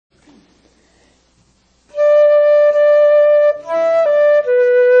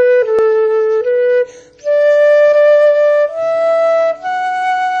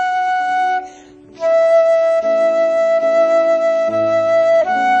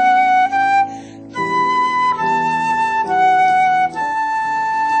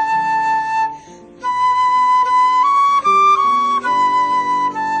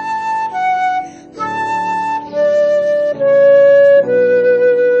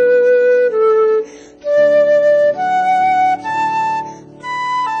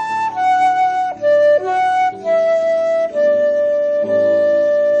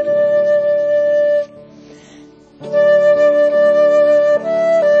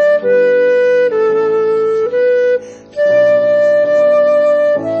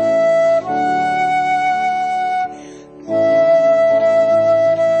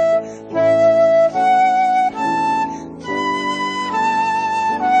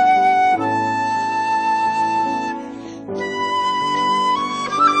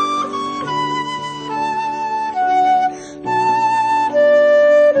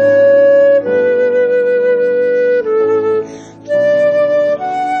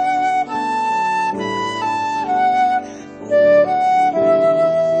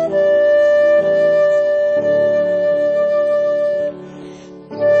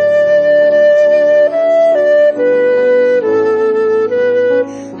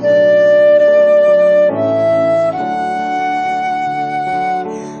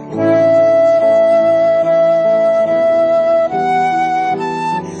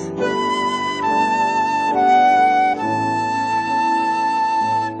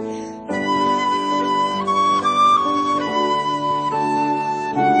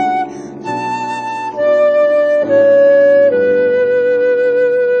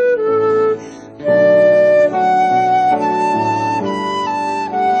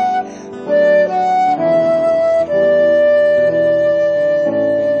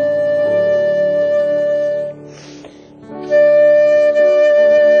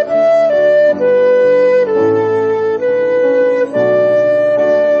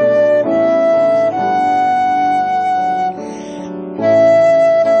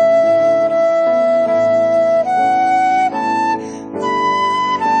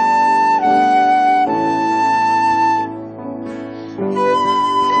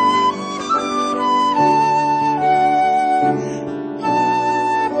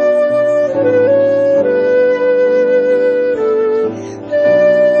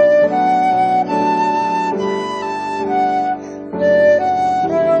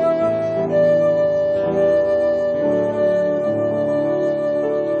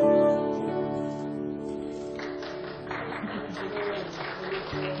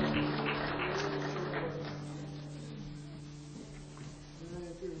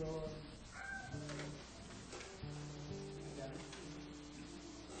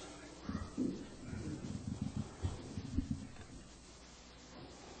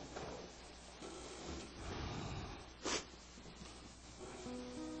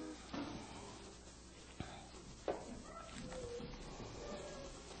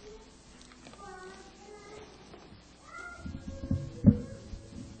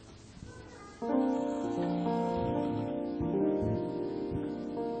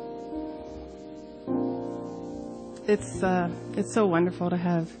it's so wonderful to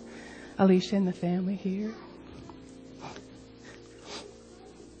have Alicia and the family here.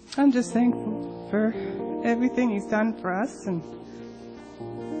 I'm just thankful for everything he's done for us, and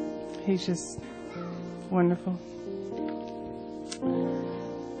he's just wonderful.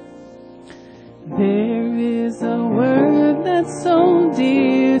 There is a word that's so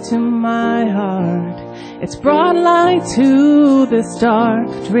dear to my heart. It's brought light to this dark,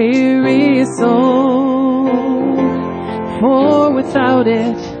 dreary soul. For without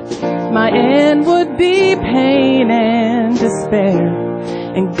it, my end would be pain and despair.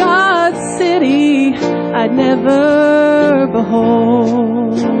 In God's city I'd never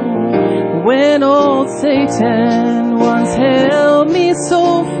behold. When old Satan once held me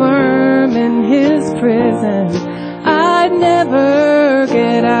so firm in his prison, I'd never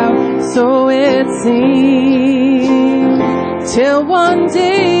get out, so it seemed. Till one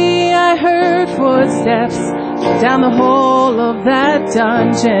day I heard footsteps down the hall of that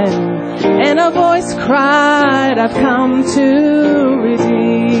dungeon, and a voice cried, I've come to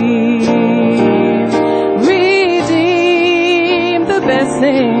redeem. Redeem the best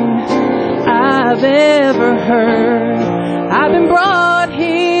thing I've ever heard. I've been brought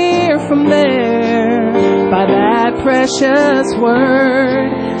here from there by that precious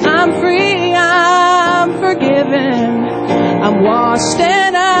word. I'm free, I'm forgiven, I'm washed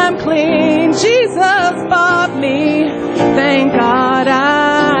and I'm clean. Jesus bought me, thank God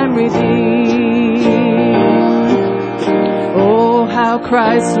I'm redeemed. Oh, how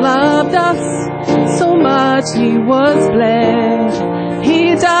Christ loved us so much, he was bled.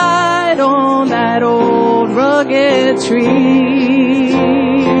 He died on that old rugged tree.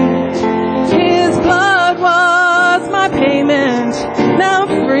 His blood was my payment, now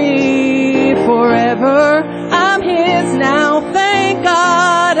free forever. I'm his now, thank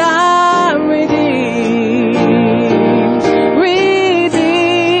God I'm redeemed.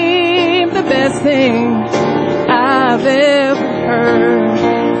 Redeemed, the best thing I've ever heard.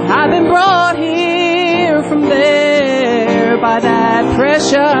 I've been brought here from there by that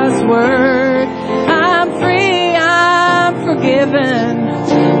precious word. I'm free, I'm forgiven,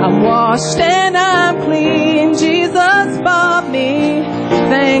 I'm washed and I'm clean. Jesus bought me,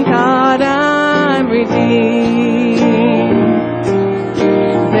 thank God I'm redeemed.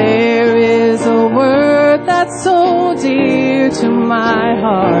 There is a word that's so dear to my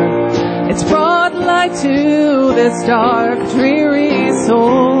heart. It's brought light to this dark, dreary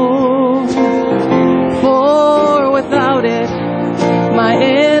soul. For without it, my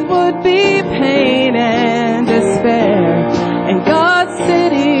end would be pain and despair. In God's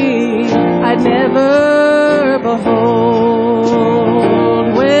city I'd never behold.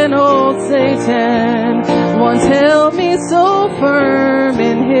 When old Satan once held me so firm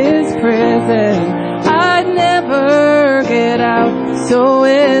in his prison, I'd never get out, so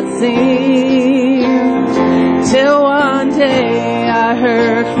it seemed. Till one day I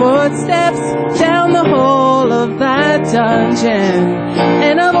heard footsteps down the hall of that dungeon,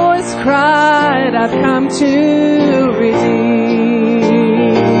 and a voice cried, I've come to redeem.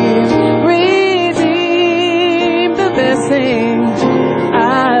 Redeem, the best thing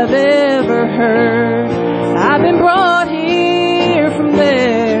I've ever heard. I've been brought here from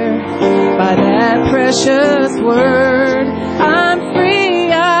there by that precious word. I'm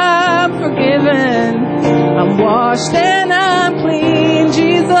free, I'm forgiven, I'm washed and I'm clean.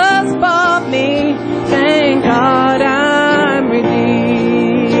 Jesus bought me, thank God I'm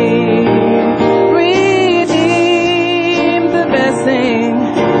redeemed. Redeemed, the best thing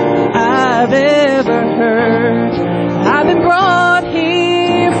I've ever heard. I've been brought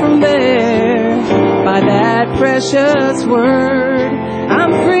here from there by that precious word.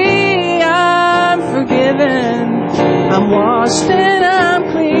 I'm free, I'm forgiven, I'm washed and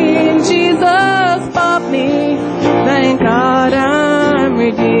I'm clean. Jesus bought me, thank God I'm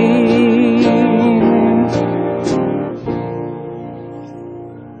redeemed.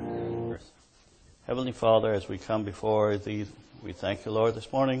 Heavenly Father, as we come before Thee, we thank You, Lord,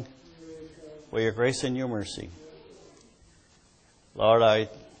 this morning for Your grace and Your mercy. Lord, I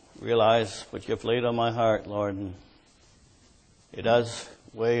realize what You've laid on my heart, Lord, and it does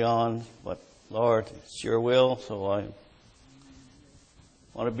weigh on, but Lord, it's Your will, so I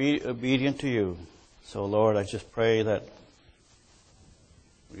want to be obedient to You. So Lord, I just pray that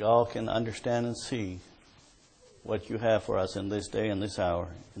we all can understand and see what You have for us in this day and this hour.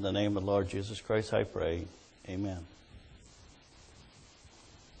 In the name of the Lord Jesus Christ, I pray. Amen.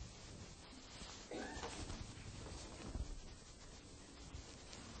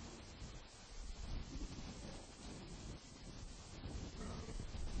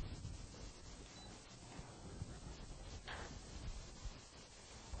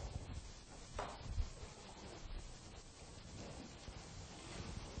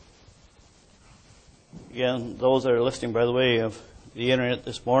 again, those that are listening by the way of the internet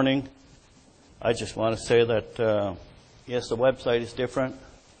this morning, I just want to say that, yes, the website is different,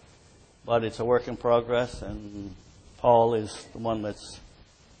 but it's a work in progress, and Paul is the one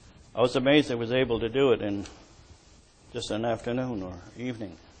I was amazed I was able to do it in just an afternoon or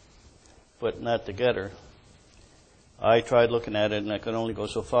evening, putting that together. I tried looking at it, and I could only go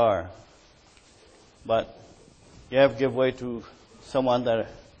so far. But you have to give way to someone that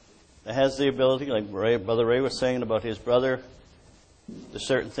has the ability, like Brother Ray was saying about his brother. There's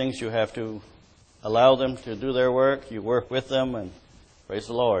certain things you have to allow them to do their work. You work with them, and praise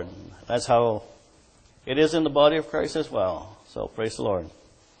the Lord. That's how it is in the body of Christ as well. So praise the Lord.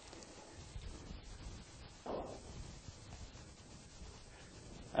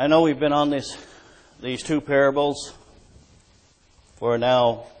 I know we've been on these two parables for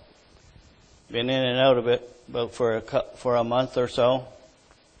now, been in and out of it, but for a month or so.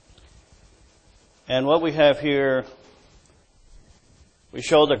 And what we have here, we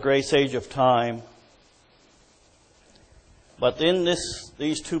show the grace age of time. But in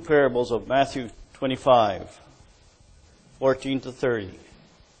these two parables of Matthew 25, 14 to 30,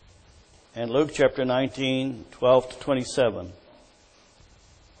 and Luke chapter 19, 12 to 27,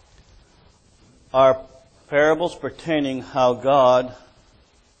 are parables pertaining how God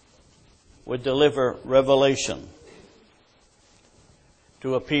would deliver revelation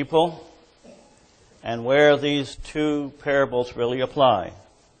to a people, and where these two parables really apply.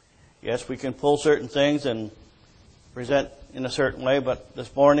 Yes, we can pull certain things and present in a certain way, but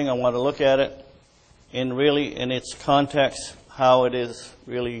this morning I want to look at it in its context, how it is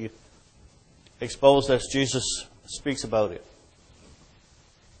really exposed as Jesus speaks about it.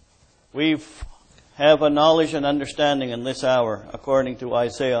 We have a knowledge and understanding in this hour, according to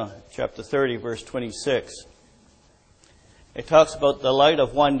Isaiah chapter 30, verse 26. It talks about the light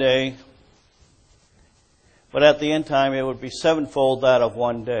of one day, but at the end time it would be sevenfold that of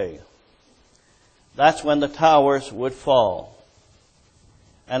one day. That's when the towers would fall.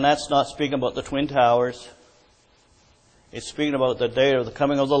 And that's not speaking about the twin towers. It's speaking about the day of the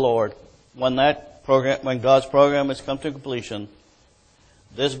coming of the Lord. When God's program has come to completion,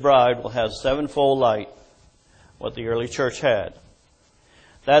 this bride will have sevenfold light, what the early church had.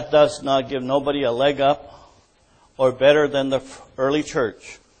 That does not give nobody a leg up or better than the early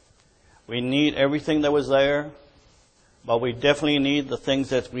church. We need everything that was there, but we definitely need the things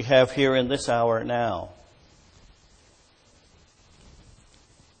that we have here in this hour now.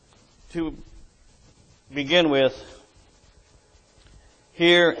 To begin with,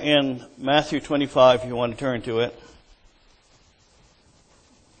 here in Matthew 25, if you want to turn to it,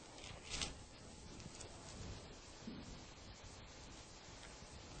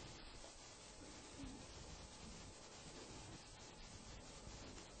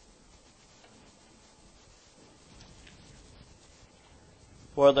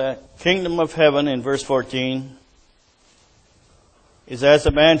 for the kingdom of heaven, in verse 14, is as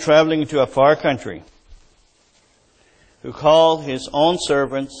a man traveling to a far country, who called his own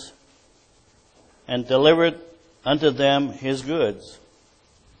servants and delivered unto them his goods.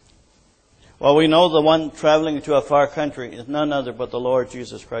 Well, we know the one traveling to a far country is none other but the Lord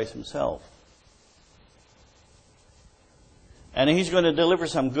Jesus Christ himself. And he's going to deliver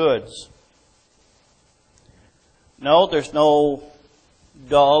some goods. No, there's no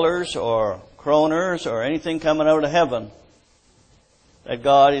dollars or kroners or anything coming out of heaven that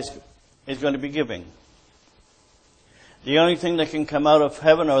God is going to be giving. The only thing that can come out of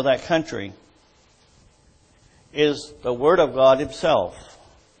heaven or that country is the Word of God himself.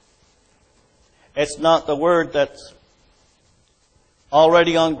 It's not the Word that's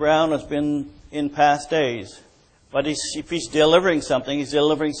already on ground, has been in past days. But if he's delivering something, he's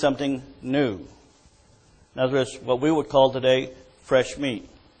delivering something new. In other words, what we would call today fresh meat.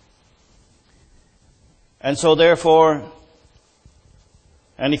 And so therefore,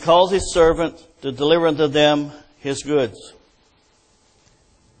 and he calls his servant to deliver unto them his goods.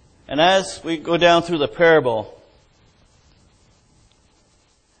 And as we go down through the parable,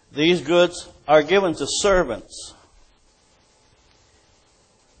 these goods are given to servants.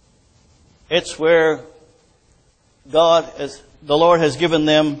 It's where the Lord has given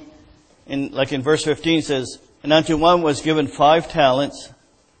them, like in verse 15 says, and unto one was given 5 talents,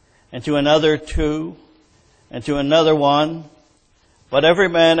 and to another 2, and to another 1, but every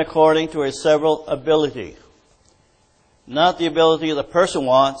man according to his several ability. Not the ability the person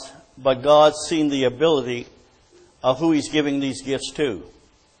wants, but God's seen the ability of who he's giving these gifts to.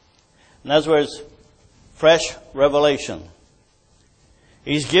 In other words, fresh revelation.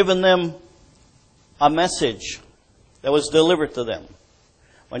 He's given them a message that was delivered to them.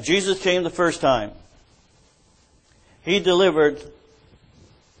 When Jesus came the first time, He delivered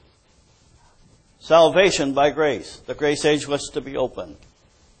salvation by grace. The grace age was to be opened.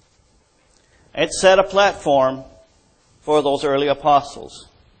 It set a platform for those early apostles.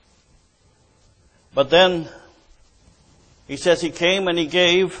 But then, he says he came and he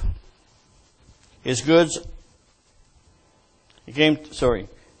gave his goods. He came,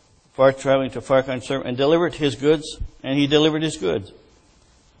 far traveling to far country and delivered his goods, and he delivered his goods.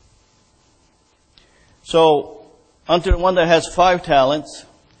 So, unto the one that has 5 talents.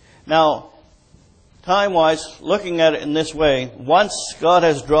 Now, time-wise, looking at it in this way, once God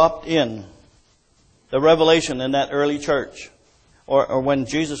has dropped in the revelation in that early church, or when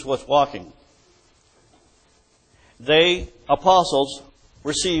Jesus was walking, they, apostles,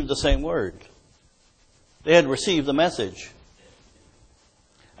 received the same word. They had received the message.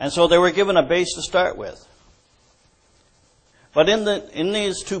 And so they were given a base to start with. But in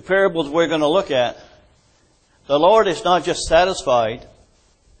these 2 parables we're going to look at, the Lord is not just satisfied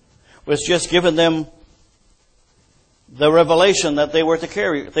with just giving them the revelation that they were to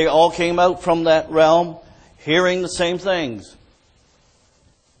carry. They all came out from that realm hearing the same things.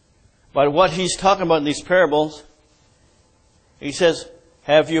 But what he's talking about in these parables, he says,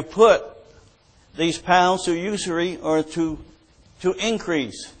 have you put these pounds to usury or to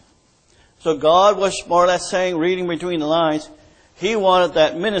increase? So God was more or less saying, reading between the lines, He wanted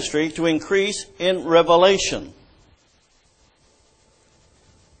that ministry to increase in revelation.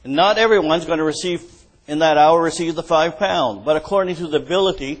 And not everyone's going to receive, in that hour, receive the 5 pounds, but according to the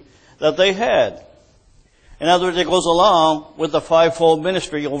ability that they had. In other words, it goes along with the 5-fold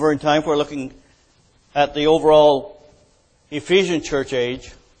ministry over in time. If we're looking at the overall Ephesian church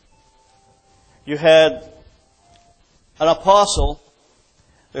age, you had an apostle.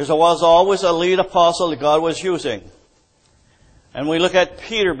 There was always a lead apostle that God was using. And we look at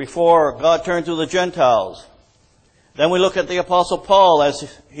Peter before God turned to the Gentiles. Then we look at the apostle Paul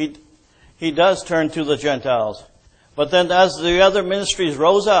as he does turn to the Gentiles. But then as the other ministries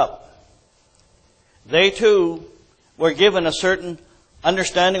rose up, they too were given a certain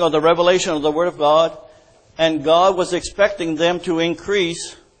understanding of the revelation of the Word of God, and God was expecting them to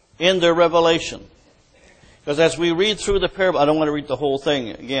increase in their revelation. Because as we read through the parable, I don't want to read the whole thing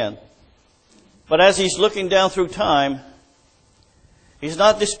again, but as he's looking down through time, he's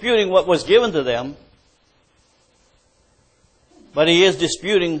not disputing what was given to them, but he is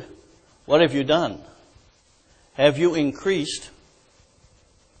disputing, what have you done? Have you increased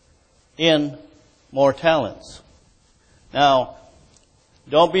in more talents? Now,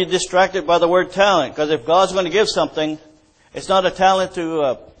 don't be distracted by the word talent, because if God's going to give something, it's not a talent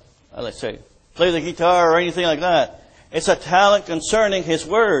to, let's say, play the guitar or anything like that. It's a talent concerning His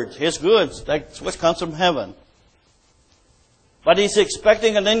words, His goods. That's what comes from heaven. But He's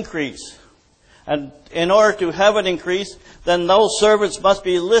expecting an increase. And in order to have an increase, then those servants must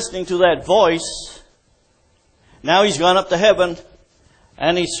be listening to that voice. Now He's gone up to heaven,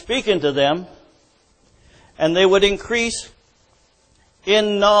 and He's speaking to them, and they would increase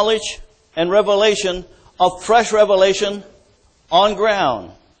in knowledge and revelation of fresh revelation on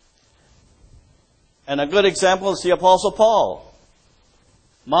ground. And a good example is the Apostle Paul.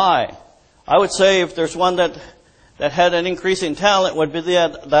 I would say if there's one that had an increase in talent, would be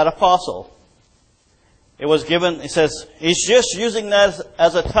that apostle. It was given, it says, he's just using that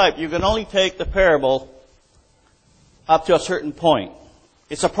as a type. You can only take the parable up to a certain point.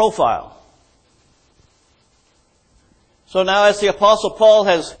 It's a profile. So now as the Apostle Paul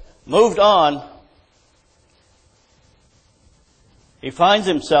has moved on, he finds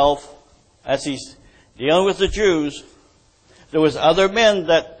himself, as he's dealing with the Jews, there was other men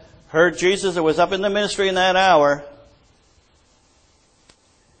that heard Jesus that was up in the ministry in that hour.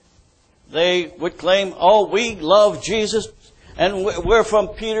 They would claim, oh, we love Jesus, and we're from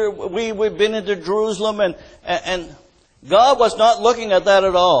Peter, we've been into Jerusalem, and God was not looking at that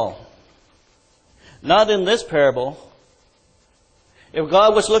at all. Not in this parable. If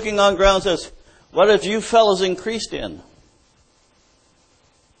God was looking on ground and says, what have you fellows increased in?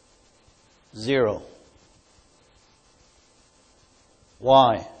 0.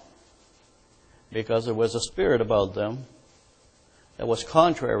 Why? Because there was a spirit about them that was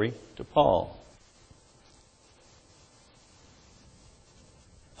contrary to Paul.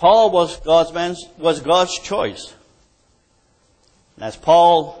 Paul was God's choice. And as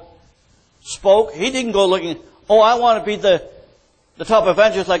Paul spoke, he didn't go looking, oh, I want to be the top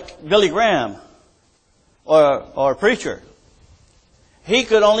evangelist like Billy Graham or a preacher. He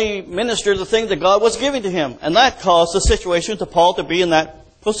could only minister the thing that God was giving to him. And that caused the situation to Paul to be in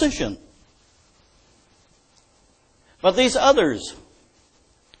that position. But these others,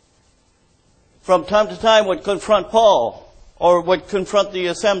 from time to time would confront Paul or would confront the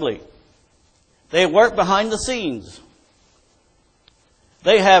assembly. They work behind the scenes.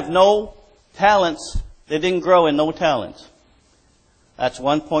 They have no talents. They didn't grow in no talents. That's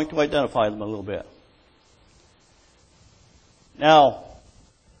one point to identify them a little bit. Now,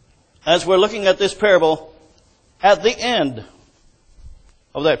 as we're looking at this parable, at the end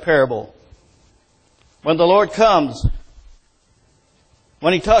of that parable, when the Lord comes,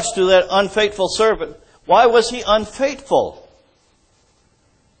 when He talks to that unfaithful servant, why was he unfaithful?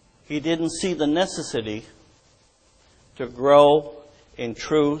 He didn't see the necessity to grow in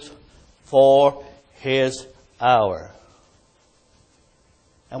truth for his hour.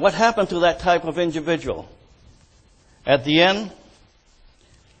 And what happened to that type of individual? At the end,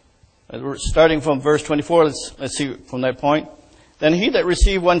 starting from verse 24, let's see from that point. Then he that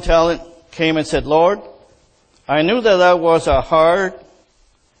received 1 talent came and said, Lord, I knew that thou wast a hard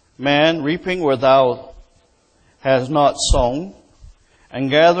man, reaping where thou hast not sown, and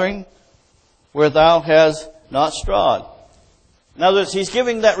gathering where thou hast not strawed. In other words, he's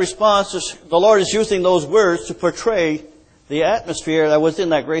giving that response. The Lord is using those words to portray the atmosphere that was in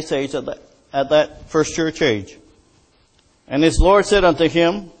that grace age at that first church age. And his Lord said unto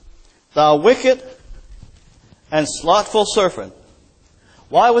him, Thou wicked and slothful servant.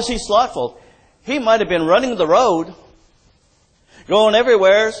 Why was he slothful? He might have been running the road, going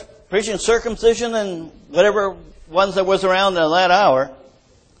everywhere, preaching circumcision and whatever ones that was around in that hour.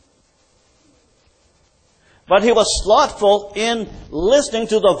 But he was slothful in listening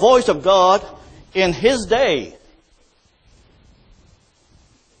to the voice of God in his day.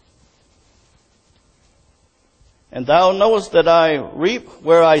 And thou knowest that I reap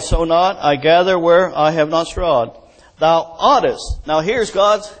where I sow not, I gather where I have not strawed. Thou oughtest. Now here's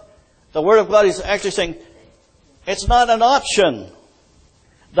the Word of God is actually saying, it's not an option.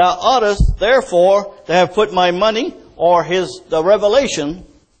 Thou oughtest, therefore, to have put my money, or the revelation,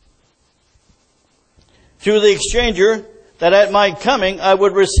 to the exchanger, that at my coming I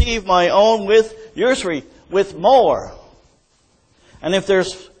would receive my own with usury, with more. And if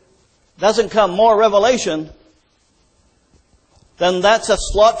doesn't come more revelation, then that's a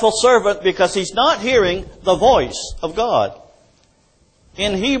slothful servant, because he's not hearing the voice of God.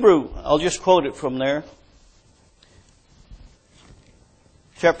 In Hebrew, I'll just quote it from there.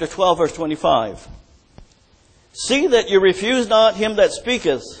 Chapter 12, verse 25. See that you refuse not him that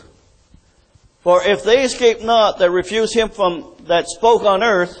speaketh. For if they escape not that refuse him that spoke on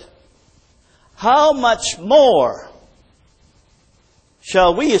earth, how much more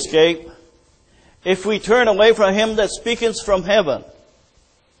shall we escape if we turn away from him that speaketh from heaven?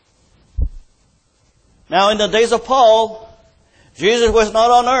 Now in the days of Paul, Jesus was not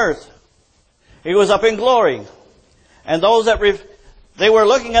on earth. He was up in glory. And those they were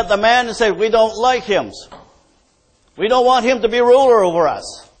looking at the man and said, we don't like him. We don't want him to be ruler over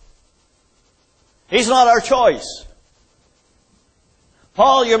us. He's not our choice.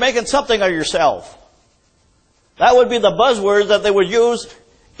 Paul, you're making something of yourself. That would be the buzzword that they would use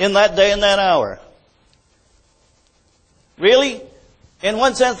in that day and that hour. Really, in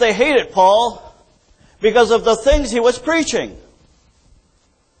one sense, they hated Paul because of the things he was preaching.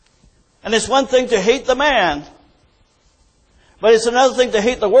 And it's one thing to hate the man, but it's another thing to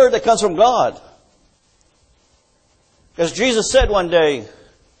hate the word that comes from God. Because Jesus said one day,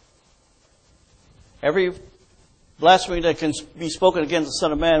 every blasphemy that can be spoken against the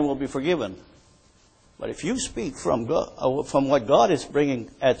Son of Man will be forgiven. But if you speak from God, from what God is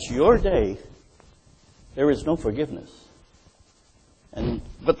bringing at your day, there is no forgiveness.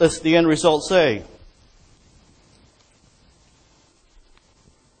 But this the end result say.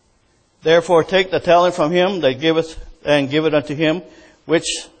 Therefore take the talent from him that giveth, and give it unto him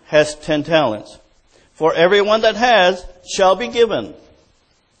which has 10 talents. For everyone that has shall be given.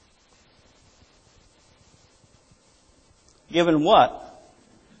 Given what?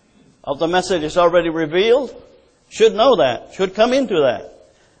 Of the message is already revealed? Should know that. Should come into that.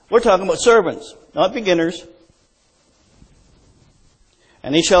 We're talking about servants, not beginners.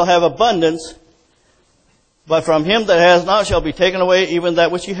 And he shall have abundance, but from him that has not shall be taken away even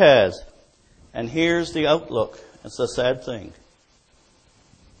that which he has. And here's the outlook. It's a sad thing.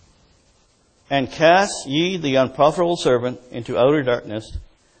 And cast ye the unprofitable servant into outer darkness.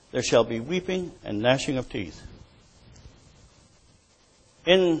 There shall be weeping and gnashing of teeth.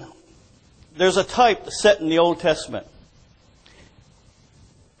 There's a type set in the Old Testament.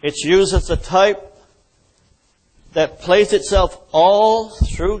 It's used as a type that plays itself all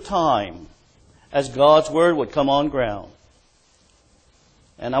through time as God's Word would come on ground.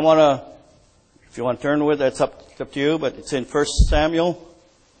 And if you want to turn with it, it's up to you, but it's in 1 Samuel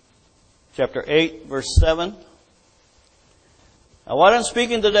chapter 8, verse 7. Now, what I'm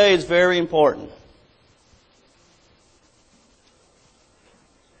speaking today is very important.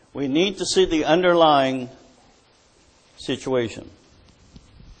 We need to see the underlying situation.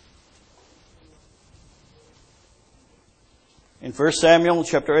 In 1 Samuel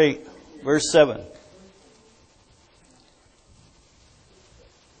chapter 8, verse 7.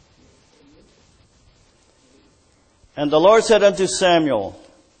 And the Lord said unto Samuel,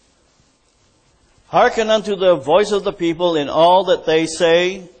 Hearken unto the voice of the people in all that they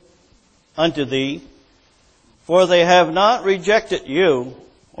say unto thee, for they have not rejected you,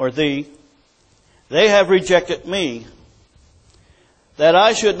 or thee, they have rejected me, that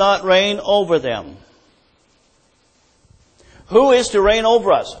I should not reign over them. Who is to reign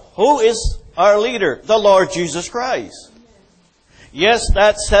over us? Who is our leader? The Lord Jesus Christ. Yes,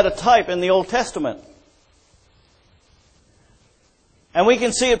 that set a type in the Old Testament. And we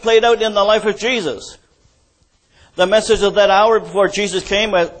can see it played out in the life of Jesus. The message of that hour before Jesus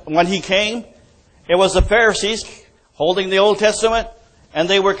came, when He came, it was the Pharisees holding the Old Testament, and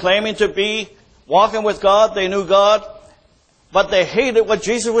they were claiming to be walking with God. They knew God, but they hated what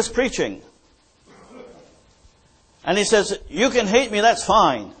Jesus was preaching. And He says, you can hate me, that's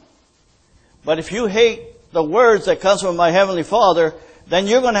fine. But if you hate the words that comes from my Heavenly Father, then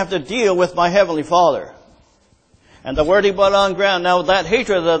you're going to have to deal with my Heavenly Father. And the word He put on ground. Now that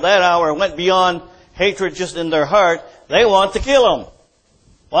hatred of that hour went beyond hatred just in their heart. They want to kill Him.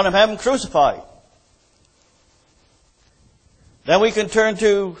 Want to have Him crucified. Then we can turn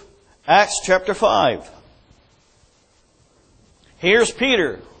to Acts chapter 5. Here's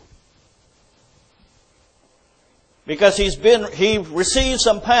Peter. Because he received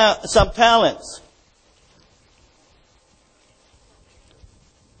some talents.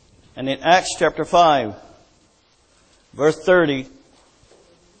 And in Acts chapter 5, verse 30,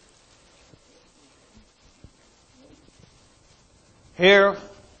 here,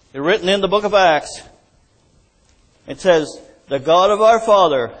 written in the book of Acts, it says, the God of our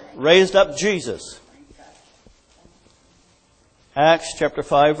Father raised up Jesus. Acts chapter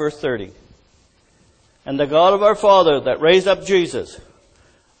 5, verse 30. And the God of our Father that raised up Jesus,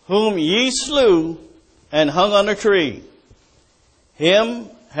 whom ye slew and hung on a tree, Him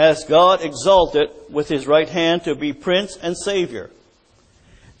has God exalted with His right hand to be Prince and Savior.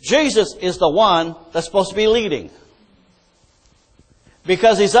 Jesus is the one that's supposed to be leading.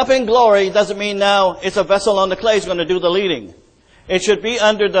 Because He's up in glory doesn't mean now it's a vessel on the clay is going to do the leading. It should be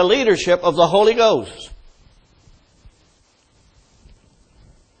under the leadership of the Holy Ghost.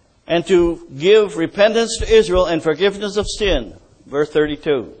 And to give repentance to Israel and forgiveness of sin. Verse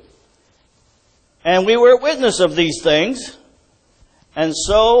 32. And we were witness of these things, and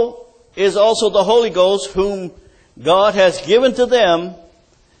so is also the Holy Ghost, whom God has given to them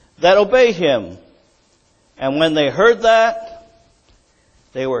that obey Him. And when they heard that,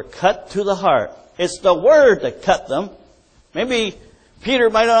 they were cut to the heart. It's the word that cut them. Maybe Peter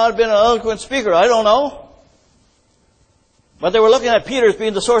might not have been an eloquent speaker. I don't know. But they were looking at Peter as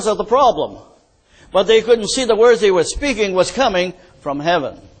being the source of the problem. But they couldn't see the words he was speaking was coming from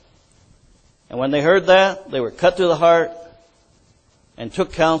heaven. And when they heard that, they were cut to the heart and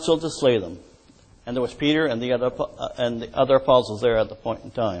took counsel to slay them. And there was Peter and the other apostles there at the point in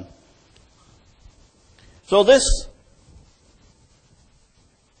time. So this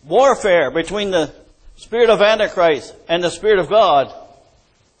warfare between the spirit of Antichrist and the Spirit of God,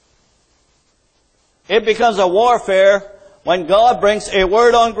 it becomes a warfare when God brings a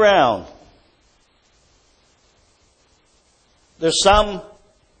word on ground. There's some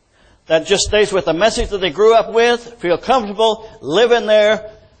that just stays with the message that they grew up with, feel comfortable, live in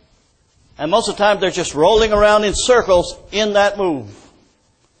there, and most of the time they're just rolling around in circles in that move.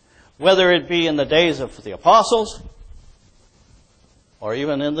 Whether it be in the days of the apostles, or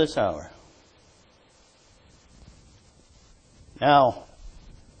even in this hour. Now,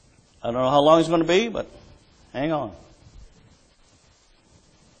 I don't know how long it's going to be, but hang on.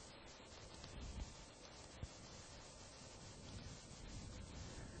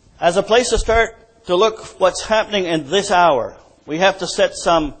 As a place to start to look what's happening in this hour, we have to set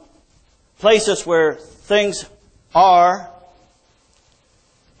some places where things are,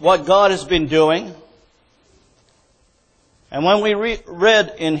 what God has been doing. And when we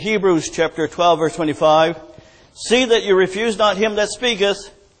read in Hebrews chapter 12, verse 25, see that you refuse not him that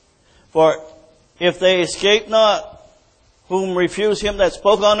speaketh, for if they escape not whom refuse him that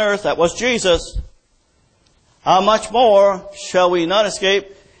spoke on earth, that was Jesus, how much more shall we not escape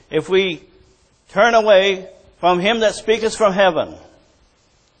if we turn away from him that speaketh from heaven?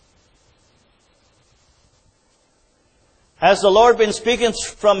 Has the Lord been speaking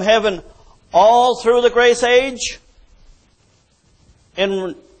from heaven all through the grace age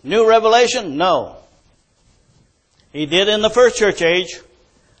in New Revelation? No. He did in the first church age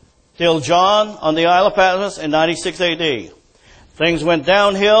till John on the Isle of Patmos in 96 AD. Things went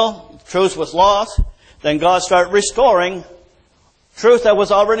downhill. Truth was lost. Then God started restoring truth that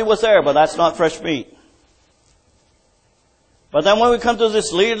already was there, but that's not fresh meat. But then when we come to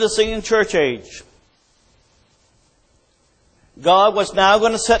this Laodicean church age, God was now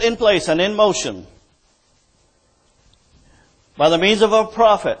going to set in place and in motion, by the means of a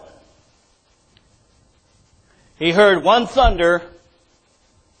prophet. He heard one thunder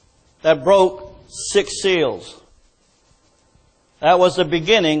that broke 6 seals. That was the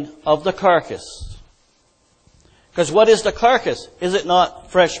beginning of the carcass. Because what is the carcass? Is it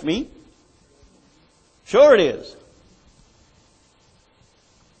not fresh meat? Sure it is.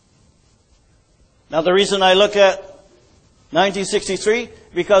 Now the reason I look at 1963,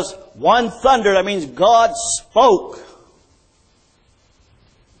 because one thunder, that means God spoke.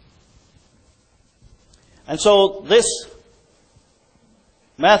 And so this,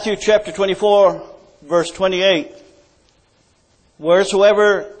 Matthew chapter 24, verse 28,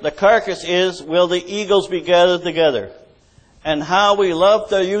 wheresoever the carcass is, will the eagles be gathered together. And how we love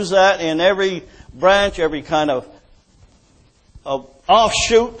to use that in every branch, every kind of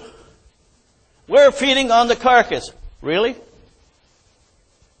offshoot. We're feeding on the carcass. Really?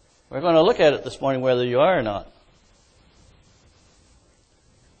 We're going to look at it this morning, whether you are or not.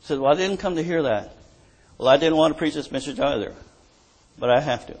 He said, well, I didn't come to hear that. Well, I didn't want to preach this message either, but I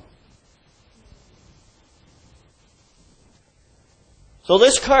have to. So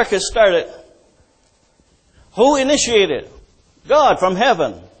this carcass started. Who initiated? God from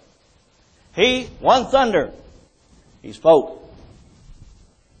heaven. He, one thunder. He spoke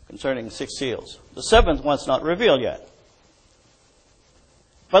concerning 6 seals. The 7th one's not revealed yet.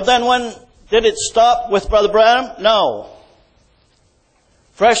 But then when did it stop with Brother Branham? No.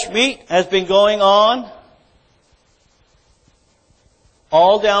 Fresh meat has been going on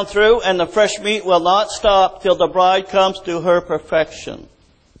all down through, and the fresh meat will not stop till the bride comes to her perfection.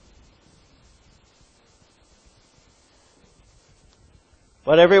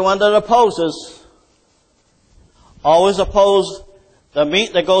 But everyone that opposes always oppose the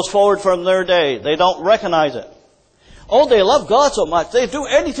meat that goes forward from their day. They don't recognize it. Oh, they love God so much. They do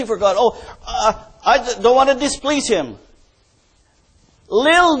anything for God. Oh, I don't want to displease Him.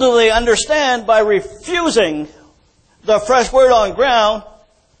 Little do they understand, by refusing the fresh word on ground,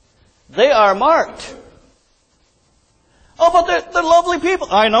 they are marked. Oh, but they're lovely people.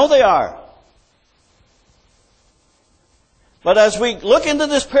 I know they are. But as we look into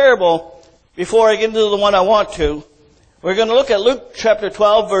this parable, before I get into the one I want to, we're going to look at Luke chapter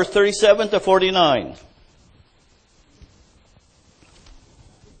 12, verse 37 to 49.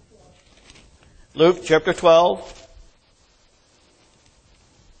 Luke chapter 12.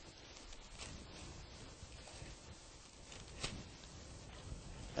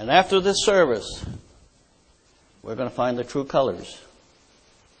 And after this service, we're going to find the true colors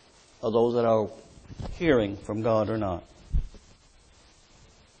of those that are hearing from God or not.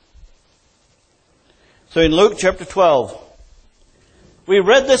 So in Luke chapter 12, we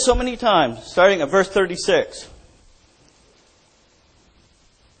read this so many times, starting at verse 36.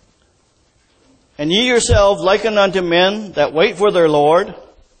 And ye yourselves liken unto men that wait for their Lord,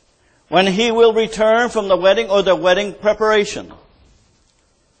 when He will return from the wedding or the wedding preparation.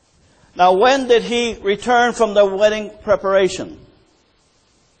 Now, when did He return from the wedding preparation?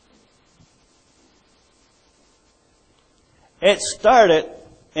 It started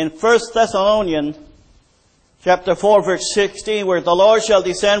in 1 Thessalonians chapter 4, verse 16, where the Lord shall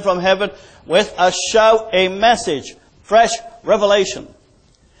descend from heaven with a shout, a message, fresh revelation.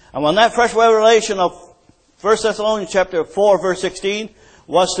 And when that fresh revelation of 1 Thessalonians chapter 4, verse 16,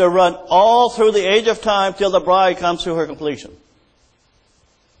 was to run all through the age of time till the bride comes to her completion.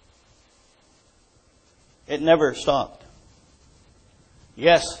 It never stopped.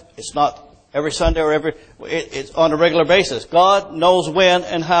 Yes, it's not every Sunday or it's on a regular basis. God knows when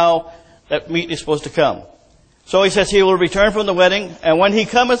and how that meat is supposed to come. So He says He will return from the wedding, and when He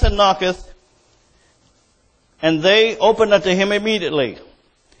cometh and knocketh, and they open unto Him immediately.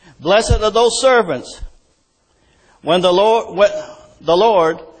 Blessed are those servants, when the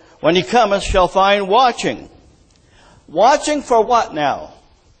Lord, when He cometh, shall find watching. Watching for what now?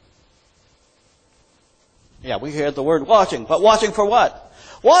 Yeah, we hear the word watching, but watching for what?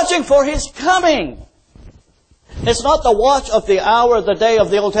 Watching for His coming. It's not the watch of the hour, the day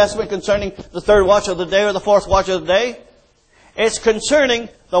of the Old Testament concerning the 3rd watch of the day or the 4th watch of the day. It's concerning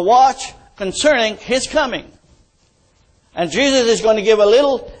the watch concerning His coming. And Jesus is going to give a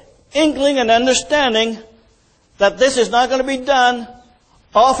little inkling and understanding that this is not going to be done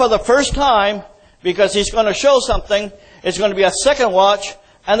all for the first time, because he's going to show something. It's going to be a second watch,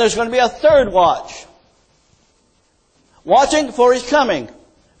 and there's going to be a third watch. Watching for his coming,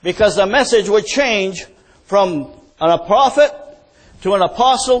 because the message would change from a prophet to an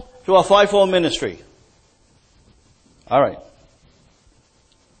apostle to a fivefold ministry. All right.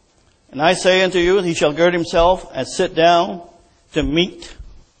 And I say unto you, he shall gird himself and sit down to meat,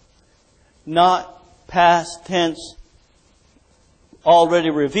 not past tense, already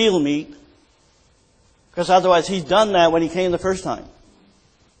revealed meat, because otherwise he's done that when he came the first time.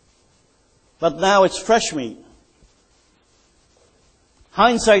 But now it's fresh meat.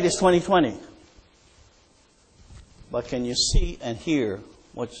 Hindsight is 20/20. But can you see and hear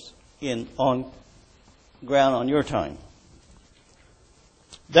what's on ground on your time?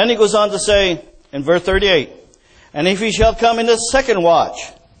 Then he goes on to say in verse 38, and if he shall come in the second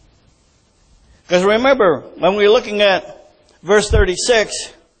watch. Because remember, when we're looking at verse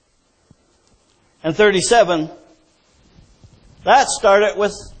 36 and 37, that started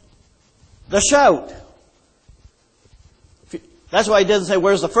with the shout. That's why he didn't say,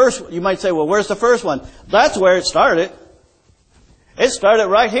 where's the first one? You might say, well, where's the first one? That's where it started. It started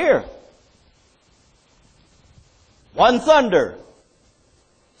right here. One thunder.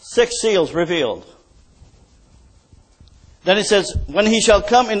 6 seals revealed. Then it says, when he shall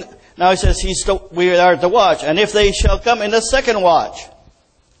come in, now he says, we are to watch. And if they shall come in the second watch.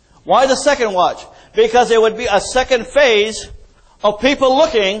 Why the second watch? Because there would be a second phase of people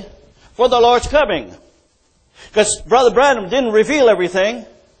looking for the Lord's coming. Because Brother Branham didn't reveal everything.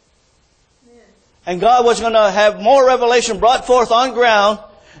 And God was going to have more revelation brought forth on ground.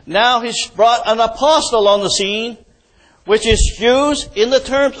 Now he's brought an apostle on the scene, which is used in the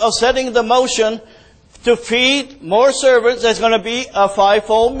terms of setting the motion to feed more servants. There's going to be a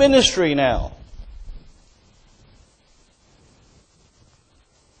fivefold ministry now.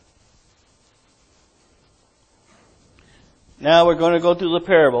 Now we're going to go to the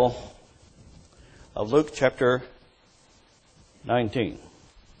parable of Luke chapter 19.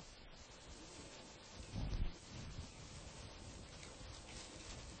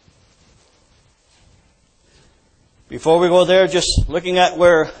 Before we go there, just looking at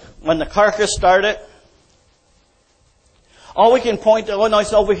when the carcass started. All we can point to, oh no,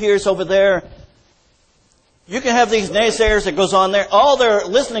 it's over here, it's over there. You can have these naysayers that goes on there. All they're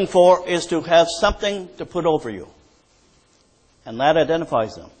listening for is to have something to put over you. And that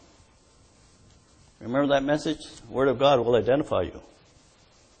identifies them. Remember that message? The Word of God will identify you.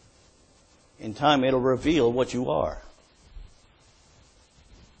 In time, it'll reveal what you are.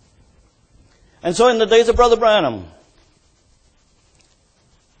 And so in the days of Brother Branham,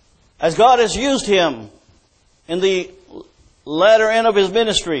 as God has used him in the latter end of his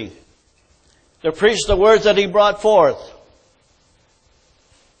ministry to preach the words that he brought forth.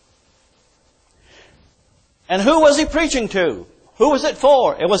 And who was he preaching to? Who was it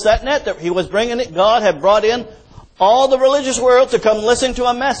for? It was that net that he was bringing it. God had brought in all the religious world to come listen to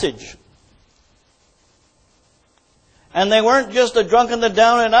a message. And they weren't just the drunken, the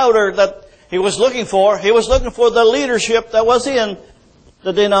down and outer that he was looking for. He was looking for the leadership that was in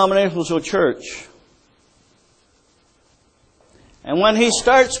the denominational church. And when he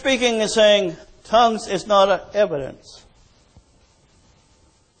starts speaking and saying, tongues is not evidence.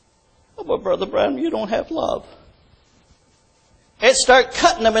 Oh, but Brother Branham, you don't have love. It started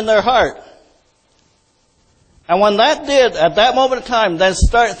cutting them in their heart. And when that did, at that moment of time, then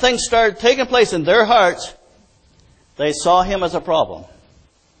things started taking place in their hearts. They saw him as a problem.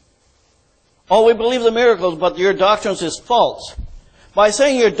 Oh, we believe the miracles, but your doctrine is false. By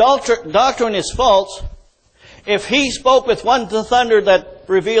saying your doctrine is false, if he spoke with one thunder that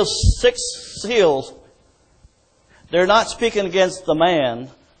reveals 6 seals, they're not speaking against the man.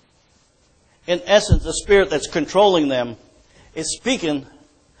 In essence, the spirit that's controlling them is speaking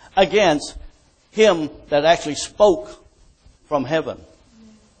against him that actually spoke from heaven.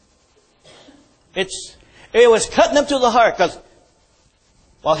 It was cutting them to the heart, because,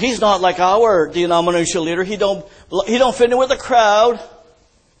 well, he's not like our denominational leader. He don't fit in with the crowd.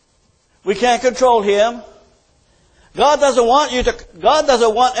 We can't control him. God doesn't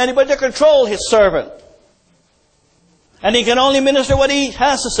want anybody to control his servant. And he can only minister what he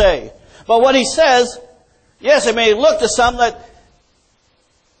has to say. But what he says, yes, it may look to some that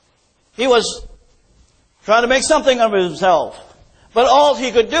he was trying to make something of himself. But all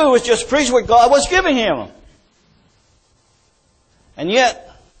he could do was just preach what God was giving him. And yet,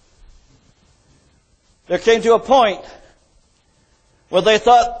 there came to a point where they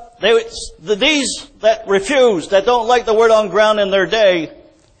thought these that refuse, that don't like the word on ground in their day,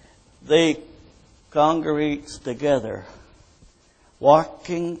 they congregate together,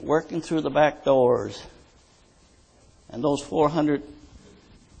 working through the back doors. And those 400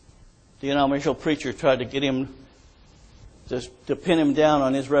 denominational preachers tried to get him to pin him down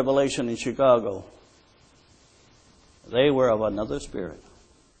on his revelation in Chicago. They were of another spirit.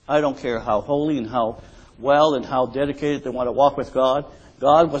 I don't care how holy and how well and how dedicated they want to walk with God.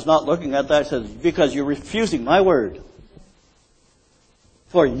 God was not looking at that and says, because you're refusing my word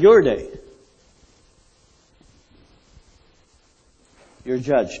for your day, you're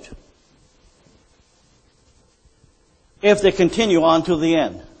judged. If they continue on to the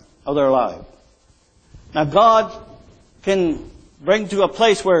end of their life. Now God can bring to a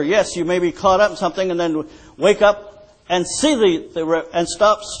place where, yes, you may be caught up in something and then wake up and see and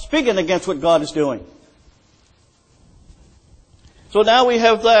stop speaking against what God is doing. So now we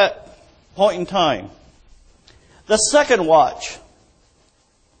have that point in time. The second watch.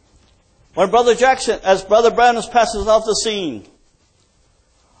 When Brother Jackson, as Brother Branham passes off the scene,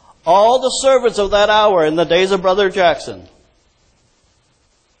 all the servants of that hour in the days of Brother Jackson,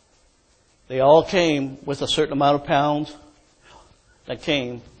 they all came with a certain amount of pounds that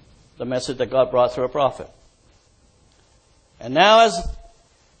came, the message that God brought through a prophet. And now as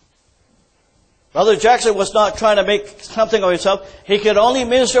Brother Jackson was not trying to make something of himself, he could only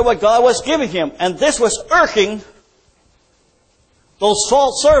minister what God was giving him. And this was irking those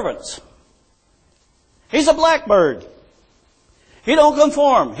false servants. He's a blackbird. He don't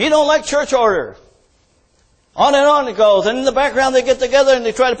conform. He don't like church order. On and on it goes. And in the background they get together and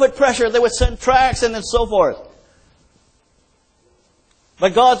they try to put pressure. They would send tracts and so forth.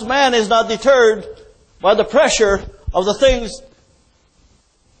 But God's man is not deterred by the pressure of the things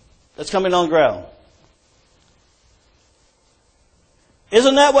that's coming on ground.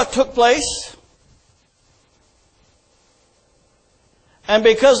 Isn't that what took place? And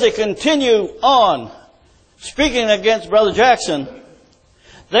because they continue on speaking against Brother Jackson,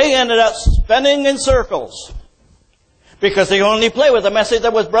 they ended up spinning in circles because they only play with the message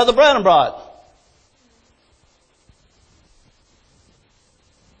that was Brother Branham brought.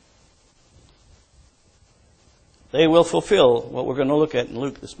 They will fulfill what we're going to look at in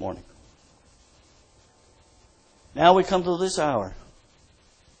Luke this morning. Now we come to this hour.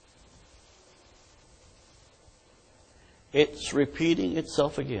 It's repeating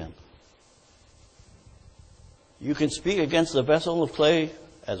itself again. You can speak against the vessel of clay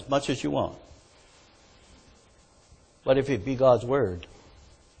as much as you want. But if it be God's word,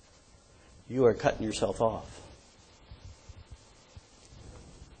 you are cutting yourself off.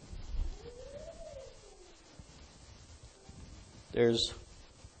 There's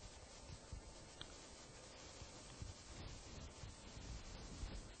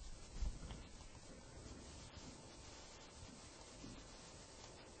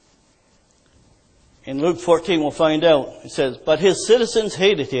in Luke 14 we'll find out. It says, but his citizens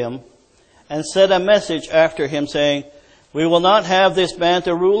hated him and sent a message after him saying, we will not have this man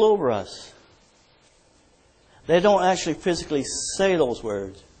to rule over us. They don't actually physically say those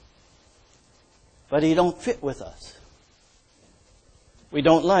words, but he don't fit with us. We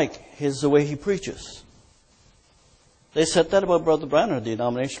don't like the way he preaches. They said that about Brother Branham in the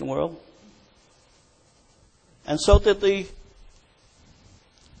denominational world. And so did the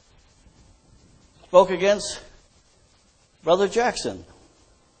spoke against Brother Jackson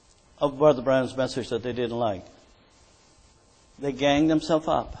of Brother Branham's message that they didn't like. They ganged themselves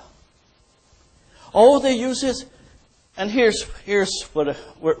up. Oh, they use this. And here's what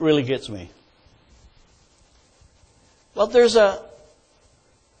really gets me. Well, there's a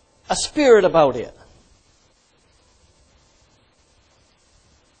spirit about it.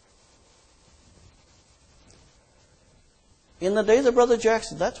 In the days of Brother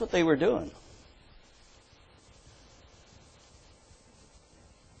Jackson, that's what they were doing.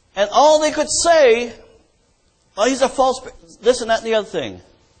 And all they could say, well, he's a false, this and that and the other thing.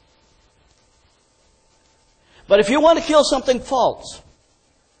 But if you want to kill something false,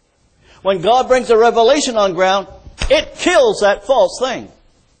 when God brings a revelation on ground, it kills that false thing.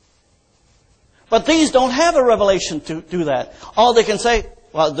 But these don't have a revelation to do that. All they can say,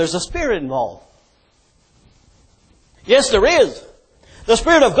 well, there's a spirit involved. Yes, there is. The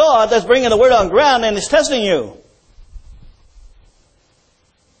Spirit of God that's bringing the word on ground and is testing you.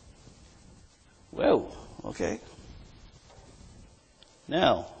 Well, okay.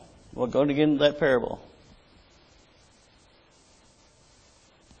 Now, we're going to get into that parable.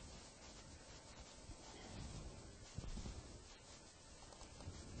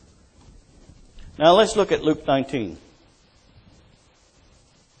 Now let's look at Luke 19.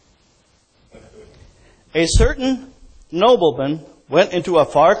 A certain nobleman went into a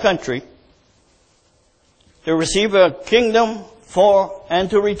far country to receive a kingdom and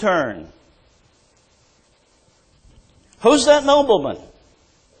to return. Who's that nobleman?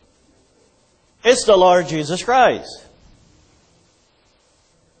 It's the Lord Jesus Christ.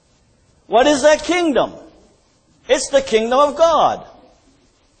 What is that kingdom? It's the kingdom of God.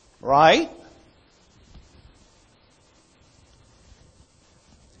 Right?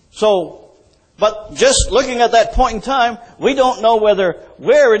 So, but just looking at that point in time, we don't know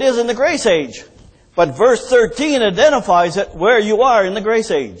where it is in the grace age. But verse 13 identifies it where you are in the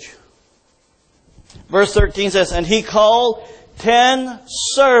grace age. Verse 13 says, and he called 10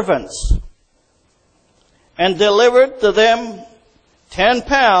 servants and delivered to them 10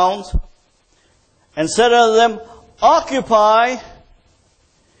 pounds and said unto them, occupy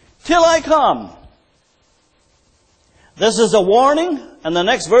till I come. This is a warning, and the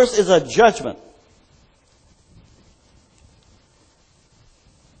next verse is a judgment.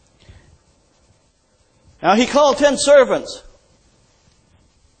 Now he called 10 servants,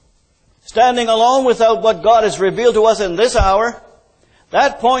 standing alone without what God has revealed to us in this hour.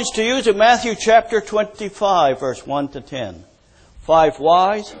 That points to you to Matthew chapter 25, verse 1 to 10. 5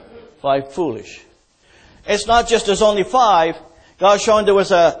 wise, 5 foolish. It's not just there's only 5. God's showing there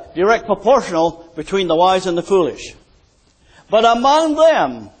was a direct proportional between the wise and the foolish. But among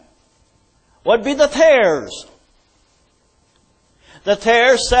them would be the tares. The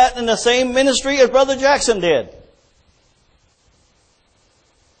tares sat in the same ministry as Brother Jackson did.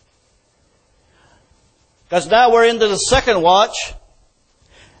 Because now we're into the second watch.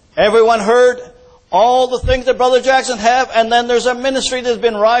 Everyone heard all the things that Brother Jackson have, and then there's a ministry that's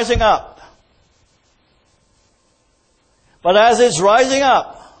been rising up. But as it's rising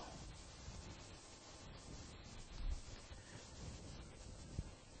up,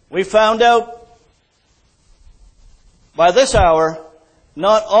 we found out by this hour,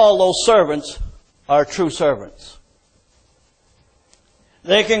 not all those servants are true servants.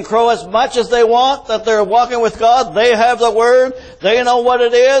 They can crow as much as they want that they're walking with God. They have the Word. They know what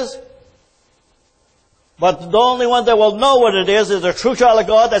it is. But the only one that will know what it is a true child of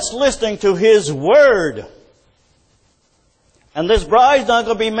God that's listening to His Word. And this bride's not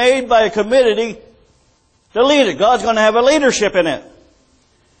going to be made by a committee to lead it. God's going to have a leadership in it.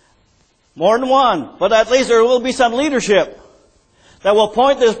 More than one. But at least there will be some leadership that will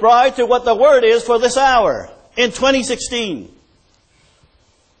point this bride to what the Word is for this hour in 2016.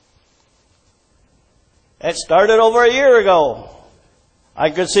 It started over a year ago.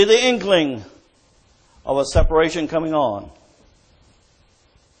 I could see the inkling of a separation coming on.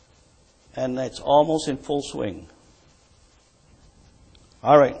 And it's almost in full swing.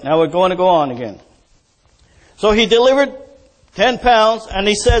 All right, now we're going to go on again. So he delivered 10 pounds, and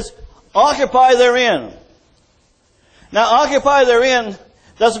he says, occupy therein. Now, occupy therein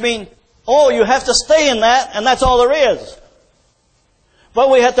doesn't mean, you have to stay in that, and that's all there is. But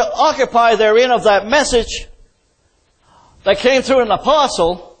we have to occupy therein of that message that came through an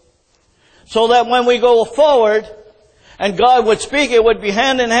apostle, so that when we go forward, and God would speak, it would be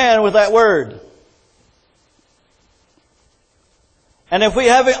hand in hand with that word. And if we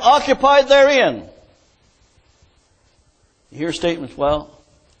haven't occupied therein, you hear statements,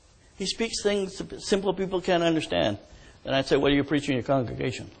 he speaks things that simple people can't understand. Then I'd say, what are you preaching in your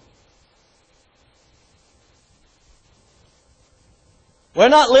congregation? We're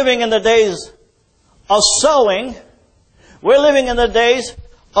not living in the days of sowing. We're living in the days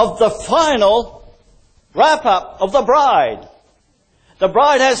of the final wrap-up of the bride. The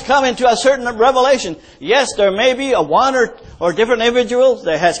bride has come into a certain revelation. Yes, there may be a one or different individuals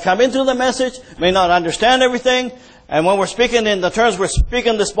that has come into the message, may not understand everything. And when we're speaking in the terms we're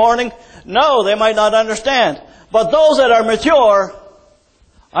speaking this morning, no, they might not understand. But those that are mature,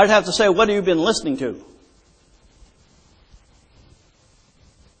 I'd have to say, what have you been listening to?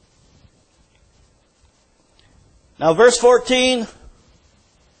 Now, verse 14,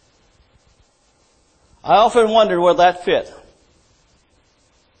 I often wondered where that fit.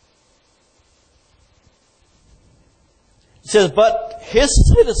 It says, but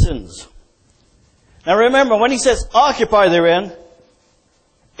his citizens. Now remember, when he says occupy therein,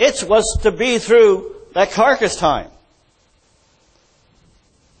 it was to be through that carcass time.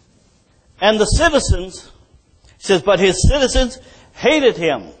 And the citizens, he says, but his citizens hated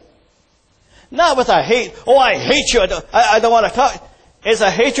him. Not with a hate, I hate you, I don't want to talk. It's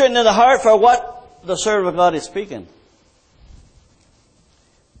a hatred in the heart for what the servant of God is speaking.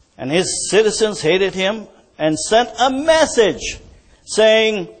 And his citizens hated him and sent a message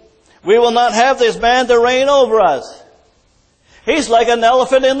saying, we will not have this man to reign over us. He's like an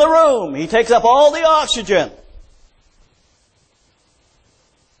elephant in the room. He takes up all the oxygen.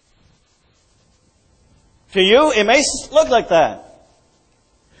 To you, it may look like that.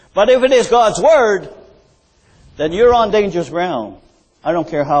 But if it is God's Word, then you're on dangerous ground. I don't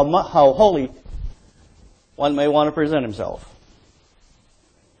care how holy one may want to present himself.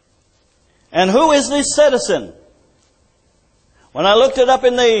 And who is this citizen? When I looked it up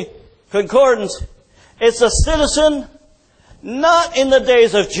in the concordance, it's a citizen not in the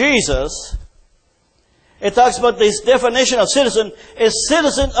days of Jesus. It talks about this definition of citizen is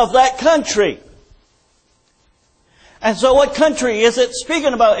citizen of that country. And so what country is it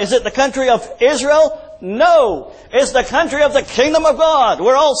speaking about? Is it the country of Israel? No. It's the country of the kingdom of God.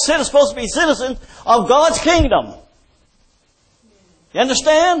 We're all supposed to be citizens of God's kingdom. You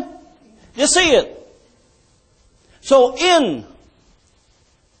understand? You see it? So in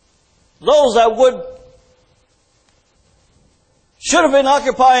those that should have been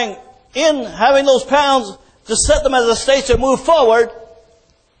occupying in having those pounds to set them as a state to move forward,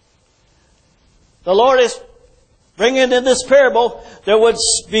 the Lord is bringing in this parable, there would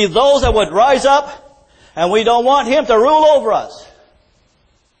be those that would rise up, and we don't want Him to rule over us.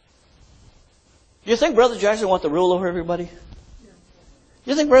 Do you think Brother Jackson wanted to rule over everybody? Do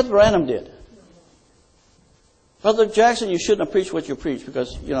you think Brother Branham did? Brother Jackson, you shouldn't have preached what you preached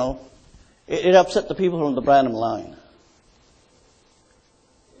because, it upset the people from the Branham line.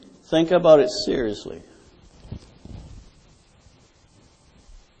 Think about it seriously.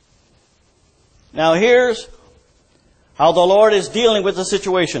 Now here's how the Lord is dealing with the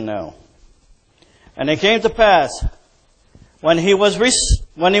situation now. And it came to pass when he was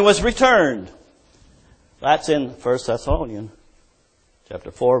returned. That's in 1 Thessalonians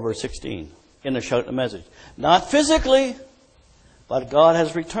chapter 4, verse 16. In the Shout the Message. Not physically, but God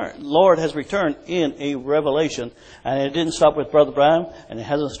has returned. Lord has returned in a revelation. And it didn't stop with Brother Branham, and it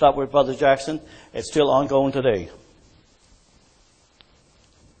hasn't stopped with Brother Jackson. It's still ongoing today.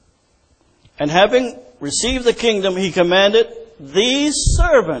 And having received the kingdom, He commanded these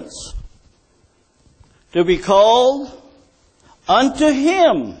servants to be called unto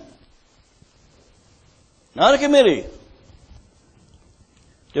Him. Not a committee.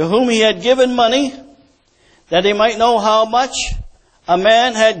 To whom He had given money, that He might know how much a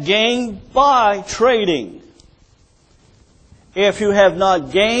man had gained by trading. If you have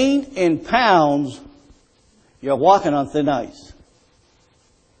not gained in pounds, you're walking on thin ice.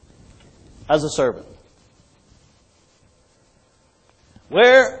 As a servant.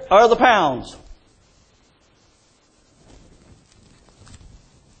 Where are the pounds?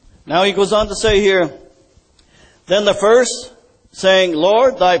 Now he goes on to say here, then the first saying,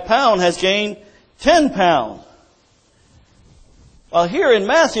 Lord, thy pound has gained 10 pounds. Well, here in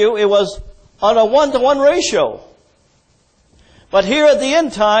Matthew, it was on a 1-to-1 ratio. But here at the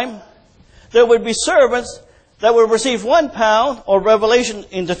end time, there would be servants that would receive 1 pound, or revelation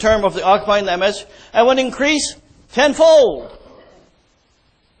in the term of the occupying that message, and would increase tenfold.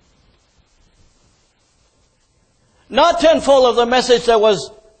 Not tenfold of the message that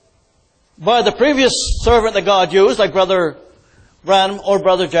was by the previous servant that God used, like Brother Branham or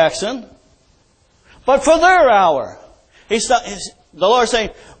Brother Jackson, but for their hour. The Lord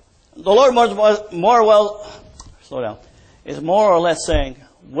saying, the Lord is more or less saying,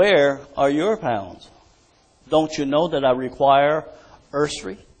 where are your pounds? Don't you know that I require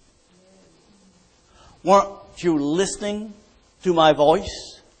earthly? Weren't you listening to my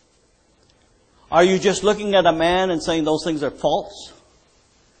voice? Are you just looking at a man and saying those things are false?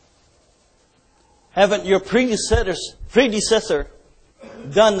 Haven't your predecessor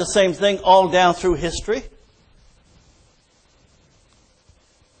done the same thing all down through history?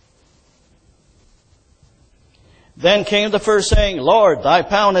 Then came the first saying, Lord, thy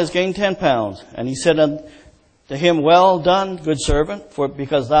pound has gained 10 pounds. And he said unto him, well done, good servant, for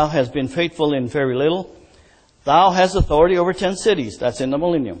because thou hast been faithful in very little, thou hast authority over 10 cities. That's in the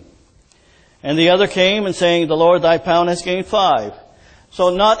millennium. And the other came and saying, the Lord, thy pound has gained 5. So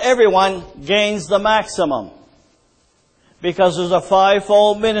not everyone gains the maximum. Because there's a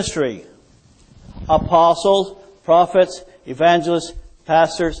 5-fold ministry. Apostles, prophets, evangelists,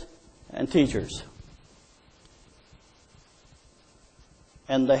 pastors, and teachers.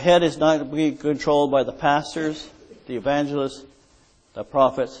 And the head is not to be controlled by the pastors, the evangelists, the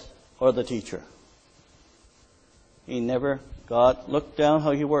prophets, or the teacher. God looked down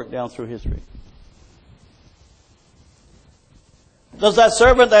how He worked down through history. Does that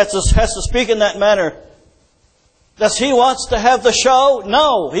servant that has to speak in that manner, does he wants to have the show?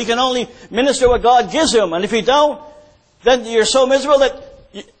 No. He can only minister what God gives him. And if he don't, then you're so miserable that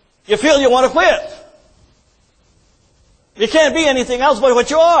you feel you want to quit. You can't be anything else but what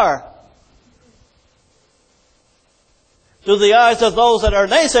you are. To the eyes of those that are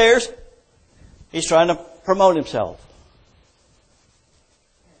naysayers, he's trying to promote himself?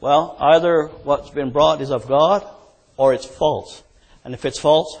 Well, either what's been brought is of God or it's false. And if it's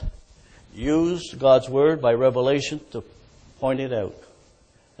false, use God's word by revelation to point it out.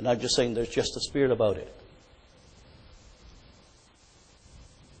 And I'm just saying there's just a spirit about it.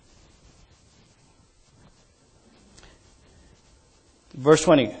 Verse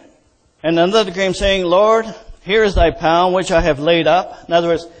 20. And another came saying, Lord, here is thy pound which I have laid up. In other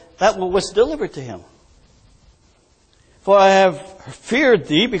words, that was delivered to him. For I have feared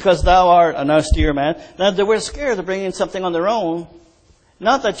thee, because thou art an austere man. Now, they were scared to bring in something on their own.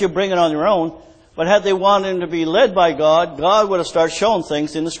 Not that you bring it on your own, but had they wanted to be led by God, God would have started showing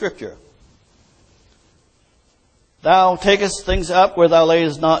things in the Scripture. Thou takest things up where thou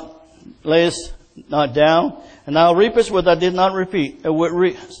layest not down, and thou reapest where thou did not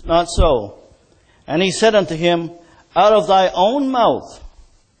not sow. And he said unto him, Out of thy own mouth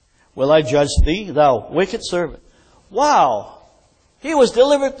will I judge thee, thou wicked servant. Wow! He was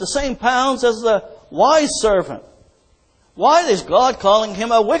delivered the same pounds as the wise servant. Why is God calling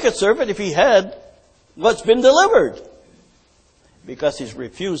him a wicked servant if he had what's been delivered? Because he's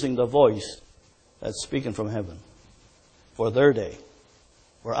refusing the voice that's speaking from heaven for their day,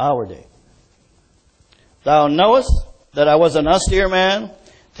 for our day. Thou knowest that I was an austere man,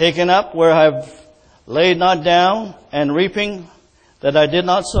 taken up where I have laid not down, and reaping that I did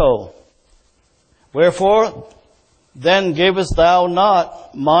not sow. Wherefore, then gavest thou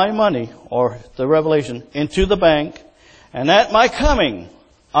not my money, or the revelation, into the bank, and at my coming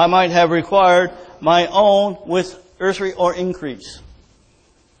I might have required my own with usury or increase.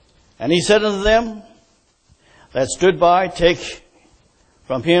 And he said unto them that stood by, Take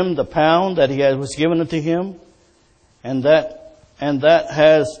from him the pound that was given unto him, and that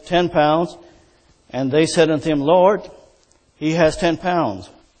has 10 pounds. And they said unto him, Lord, he has 10 pounds.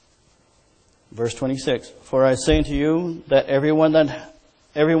 Verse 26, For I say unto you that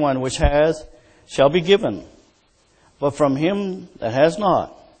everyone which has shall be given, but from him that has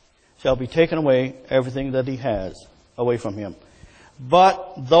not shall be taken away everything that he has away from him.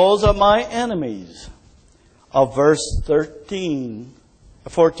 But those are my enemies, of verse 14,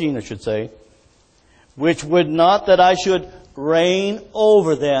 I should say, which would not that I should reign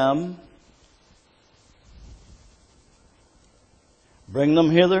over them, bring them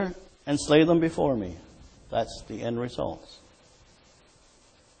hither and slay them before me. That's the end results.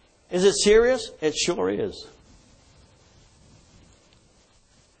 Is it serious? It sure is.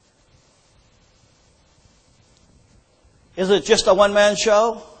 Is it just a one-man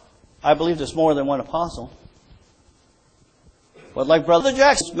show? I believe there's more than one apostle. But like Brother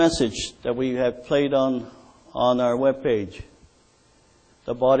Jackson's message that we have played on our webpage,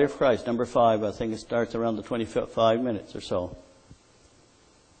 the body of Christ, number 5, I think it starts around the 25 minutes or so.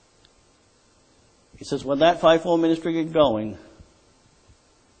 He says, when that fivefold ministry gets going,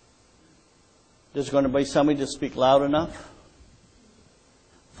 there's going to be somebody to speak loud enough,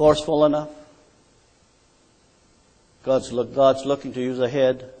 forceful enough. God's looking to use a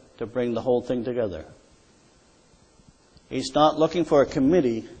head to bring the whole thing together. He's not looking for a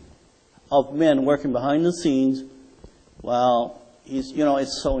committee of men working behind the scenes. Well,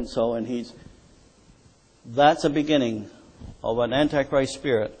 it's so and so, and that's a beginning of an Antichrist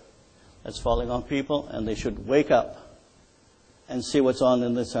spirit that's falling on people, and they should wake up and see what's on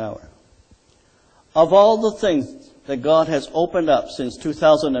in this hour. Of all the things that God has opened up since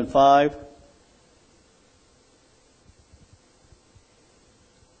 2005,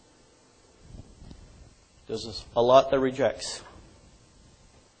 there's a lot that rejects.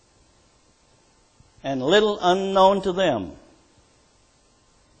 And little unknown to them.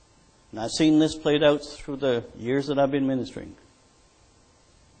 And I've seen this played out through the years that I've been ministering.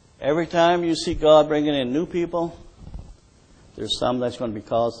 Every time you see God bringing in new people, there's some that's going to be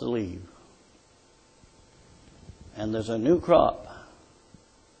caused to leave. And there's a new crop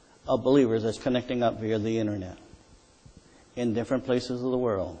of believers that's connecting up via the internet in different places of the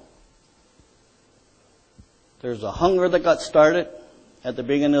world. There's a hunger that got started at the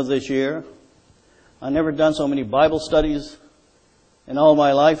beginning of this year. I've never done so many Bible studies in all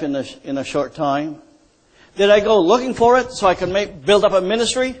my life in a short time. Did I go looking for it so I could build up a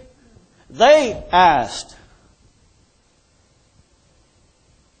ministry? They asked.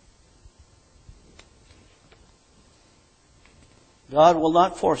 God will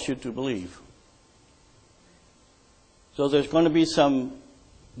not force you to believe. So there's going to be some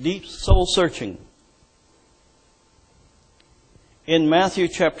deep soul searching. In Matthew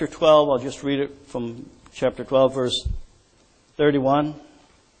chapter 12, I'll just read it from chapter 12, verse 31.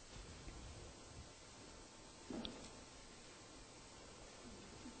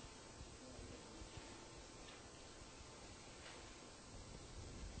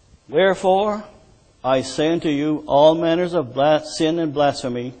 Wherefore, I say unto you, all manners of sin and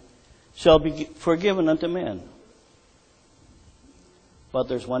blasphemy shall be forgiven unto men. But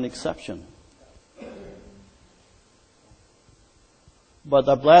there's one exception. But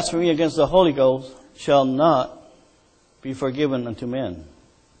the blasphemy against the Holy Ghost shall not be forgiven unto men.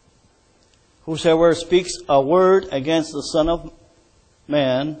 Whosoever speaks a word against the Son of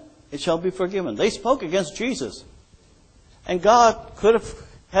Man, it shall be forgiven. They spoke against Jesus. And God could have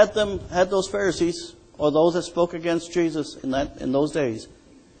had those Pharisees, or those that spoke against Jesus in those days,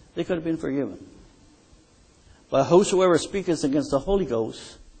 they could have been forgiven. But whosoever speaketh against the Holy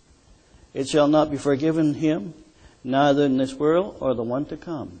Ghost, it shall not be forgiven him, neither in this world or the one to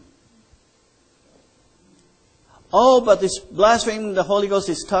come. Oh, but this blaspheming the Holy Ghost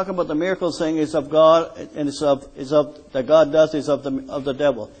is talking about the miracle, saying is of God, and that God does is of the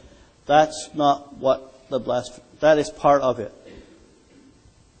devil. That's not what the blasphemy. That is part of it.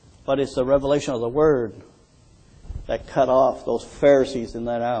 But it's the revelation of the Word that cut off those Pharisees in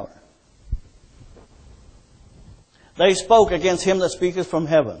that hour. They spoke against him that speaketh from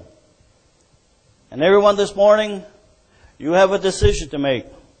heaven. And everyone this morning, you have a decision to make.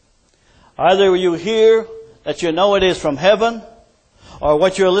 Either you hear that you know it is from heaven, or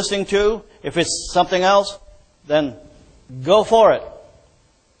what you're listening to, if it's something else, then go for it.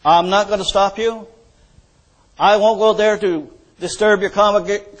 I'm not going to stop you. I won't go there to disturb your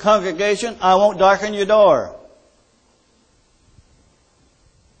congregation. I won't darken your door.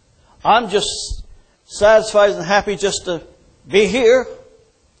 I'm just satisfied and happy just to be here.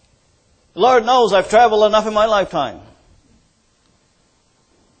 The Lord knows I've traveled enough in my lifetime.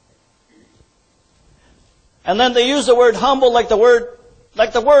 And then they use the word humble like the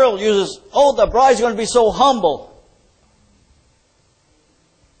world uses. Oh, the bride's going to be so humble.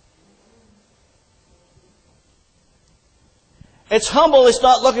 It's humble, it's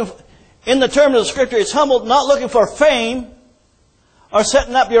not looking for, in the term of the Scripture, it's humble, not looking for fame or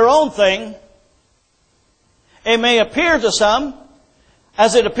setting up your own thing. It may appear to some,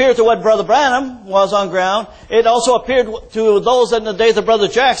 as it appeared to what Brother Branham was on ground. It also appeared to those in the days of Brother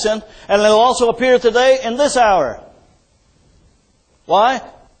Jackson, and it will also appear today in this hour. Why?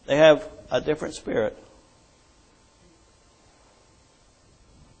 They have a different spirit.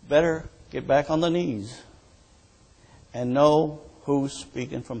 Better get back on the knees and know who's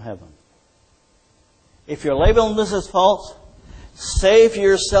speaking from heaven. If you're labeling this as false, save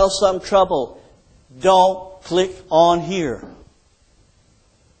yourself some trouble. Don't click on here.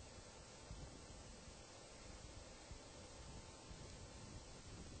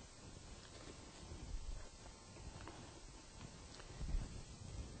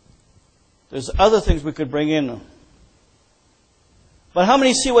 There's other things we could bring in. But how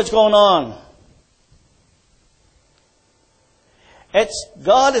many see what's going on?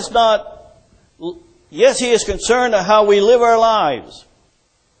 God is not, yes, He is concerned of how we live our lives.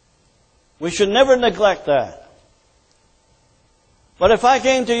 We should never neglect that. But if I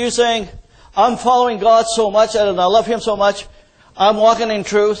came to you saying, I'm following God so much and I love Him so much, I'm walking in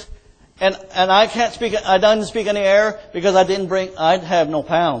truth, and I didn't speak any error because I'd have no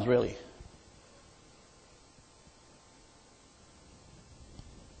pounds really.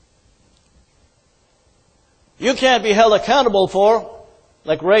 You can't be held accountable for,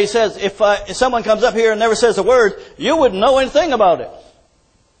 like Ray says, if someone comes up here and never says a word, you wouldn't know anything about it.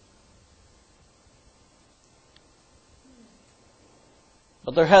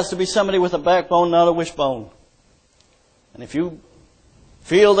 But there has to be somebody with a backbone, not a wishbone. And if you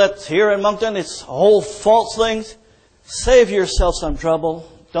feel that here in Moncton it's whole false things, save yourself some trouble.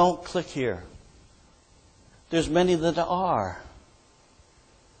 Don't click here. There's many that are.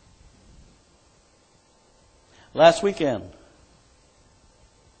 Last weekend,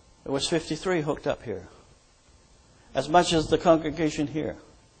 there was 53 hooked up here. As much as the congregation here.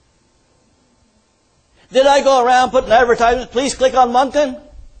 Did I go around putting advertisements, please click on Moncton?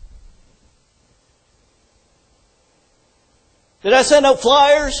 Did I send out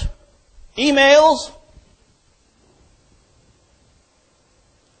flyers? Emails?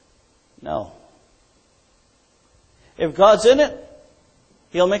 No. If God's in it,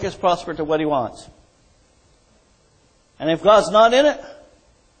 He'll make us prosper to what He wants. And if God's not in it,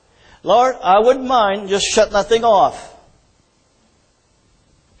 Lord, I wouldn't mind just shutting that thing off.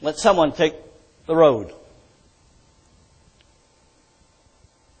 Let someone take the road.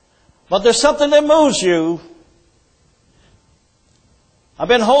 But there's something that moves you. I've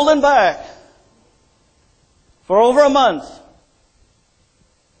been holding back for over a month.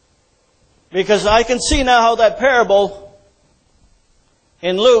 Because I can see now how that parable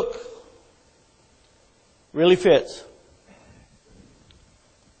in Luke really fits.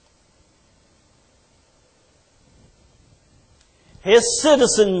 His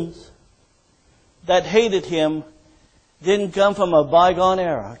citizens that hated him didn't come from a bygone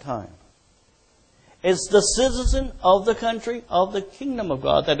era time. It's the citizen of the country, of the kingdom of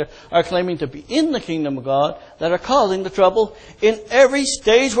God, that are claiming to be in the kingdom of God, that are causing the trouble in every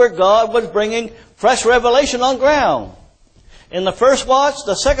stage where God was bringing fresh revelation on ground. In the first watch,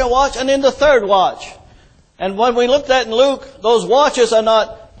 the second watch, and in the third watch. And when we looked at in Luke, those watches are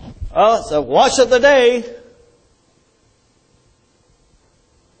not, it's a watch of the day,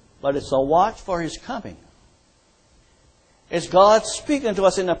 but it's a watch for His coming. It's God speaking to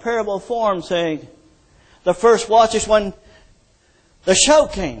us in a parable form, saying, the first watch is when the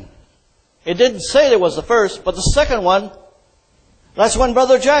shout came. It didn't say it was the first, but the second one, that's when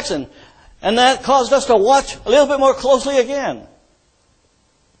Brother Jackson. And that caused us to watch a little bit more closely again.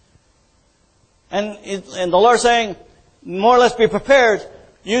 And the Lord saying, more or less be prepared.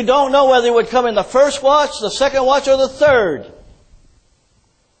 You don't know whether it would come in the first watch, the second watch, or the third.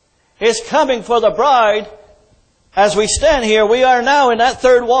 It's coming for the bride. As we stand here, we are now in that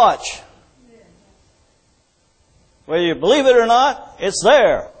third watch. Whether you believe it or not, it's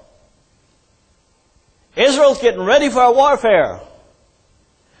there. Israel's getting ready for a warfare.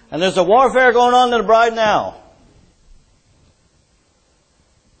 And there's a warfare going on in the bride now.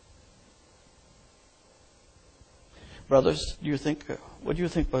 Brothers, what do you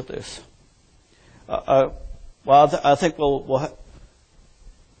think about this? I think we'll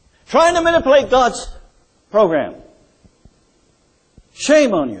trying to manipulate God's program.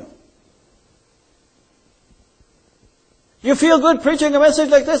 Shame on you. You feel good preaching a message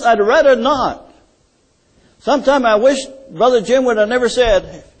like this? I'd rather not. Sometime I wish Brother Jim would have never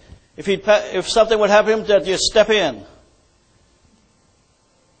said, if something would happen to him, that you step in.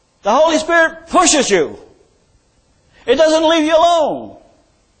 The Holy Spirit pushes you. It doesn't leave you alone.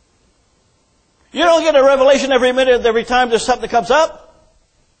 You don't get a revelation every minute, every time there's something that comes up.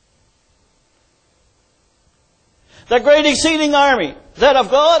 The great exceeding army, is that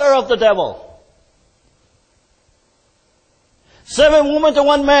of God or of the devil? 7 women to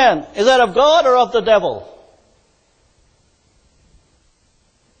 1 man, is that of God or of the devil?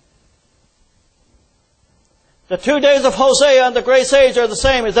 The 2 days of Hosea and the great sage are the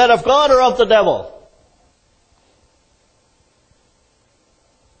same, is that of God or of the devil?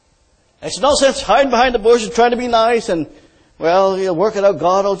 There's no sense hiding behind the bush and trying to be nice and, well, you'll work it out.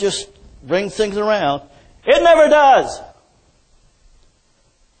 God will just bring things around. It never does.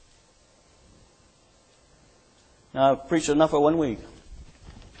 Now, I've preached enough for 1 week.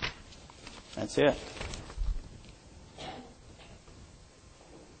 That's it.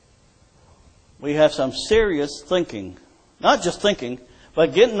 We have some serious thinking. Not just thinking,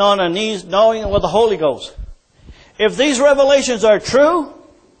 but getting on our knees, knowing with the Holy Ghost. If these revelations are true,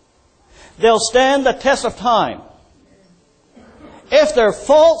 they'll stand the test of time. If they're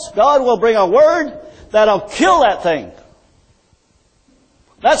false, God will bring a word that'll kill that thing.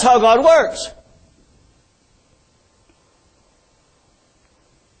 That's how God works.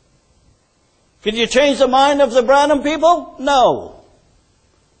 Can you change the mind of the Branham people? No.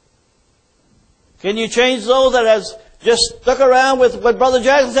 Can you change those that has just stuck around with what Brother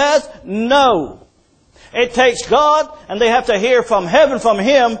Jackson says? No. It takes God, and they have to hear from heaven, from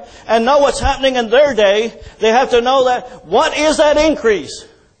Him, and know what's happening in their day. They have to know that, what is that increase?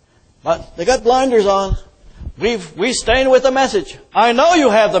 But they got blinders on. We staying with the message. I know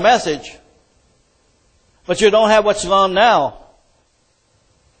you have the message, but you don't have what's on now.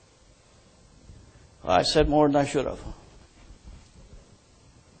 I said more than I should have.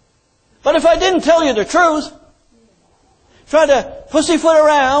 But if I didn't tell you the truth, try to pussyfoot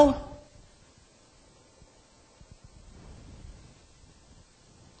around,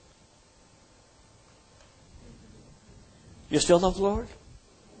 you still love the Lord?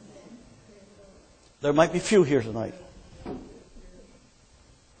 There might be few here tonight.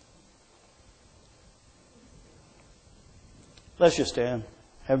 Let's just stand.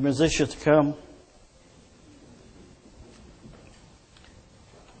 Have musicians come.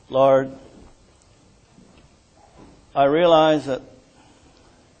 Lord, I realize that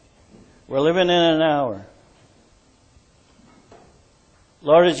we're living in an hour.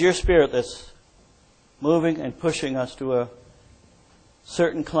 Lord, it's your Spirit that's moving and pushing us to a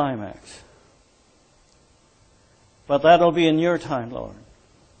certain climax. But that'll be in your time, Lord.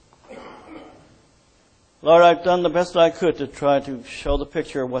 Lord, I've done the best I could to try to show the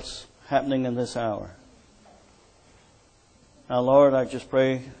picture of what's happening in this hour. Now, Lord, I just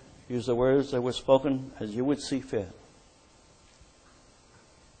pray, use the words that were spoken as you would see fit.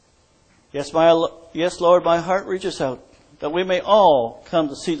 Yes, Lord, my heart reaches out that we may all come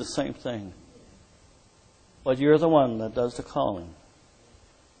to see the same thing. But you're the one that does the calling.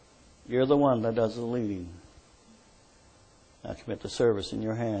 You're the one that does the leading. I commit the service in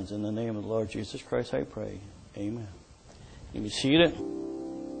your hands. In the name of the Lord Jesus Christ, I pray. Amen. You be seated.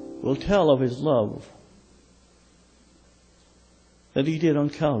 We'll tell of His love that He did on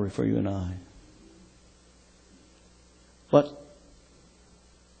Calvary for you and I. But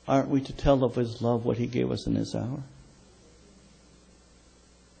aren't we to tell of His love what He gave us in this hour?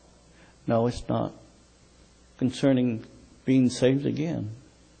 No, it's not concerning being saved again.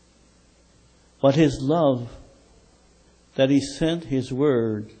 But His love that He sent His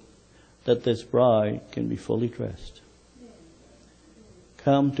word that this bride can be fully dressed.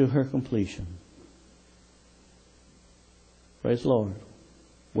 Come to her completion. Praise the Lord.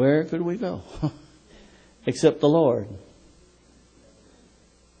 Where could we go? Except the Lord.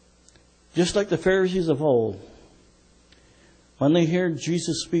 Just like the Pharisees of old, when they heard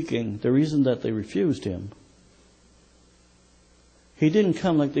Jesus speaking, the reason that they refused Him, He didn't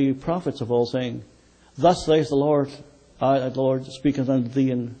come like the prophets of old saying, "Thus says the Lord, I, the Lord, speaketh unto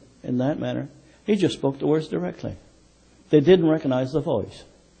thee," in that manner. He just spoke the words directly. They didn't recognize the voice.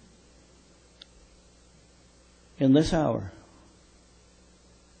 In this hour,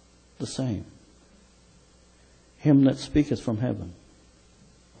 the same. Him that speaketh from heaven.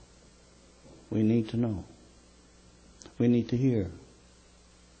 We need to know. We need to hear.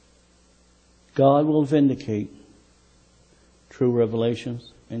 God will vindicate true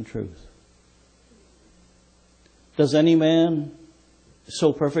revelations and truth. Does any man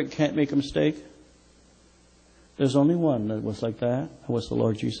so perfect can't make a mistake? There's only one that was like that. That was the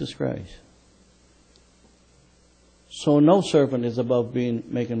Lord Jesus Christ. So no servant is above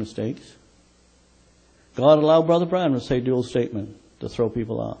making mistakes. God allowed Brother Brown to say dual statement to throw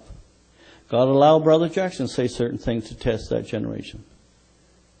people off. God allowed Brother Jackson to say certain things to test that generation.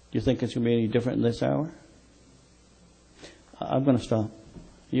 Do you think it's going to be any different in this hour? I'm going to stop.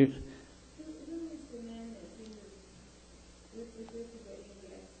 You.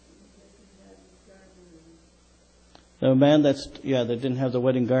 The man that didn't have the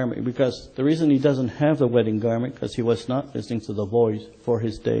wedding garment, because the reason he doesn't have the wedding garment, because he was not listening to the voice for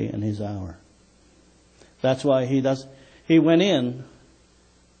his day and his hour. That's why he went in,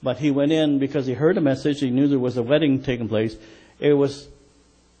 but he went in because he heard a message. He knew there was a wedding taking place. It was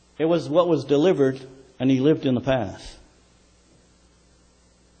what was delivered, and he lived in the past.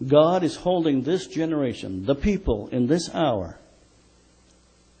 God is holding this generation, the people in this hour,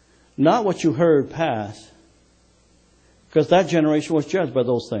 not what you heard past, because that generation was judged by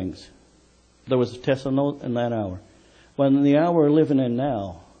those things. There was a test in that hour. When in the hour we're living in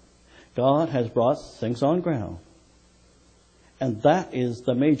now, God has brought things on ground. And that is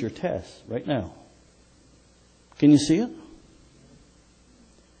the major test right now. Can you see it?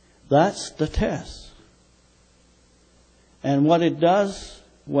 That's the test. And what it does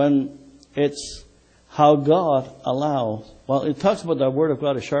when it's how God allows. Well, it talks about the Word of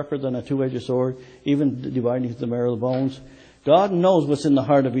God is sharper than a two-edged sword, even dividing the marrow of the bones. God knows what's in the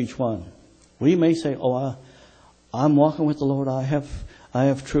heart of each one. We may say, "Oh, I'm walking with the Lord. I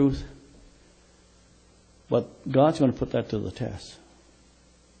have truth." But God's going to put that to the test.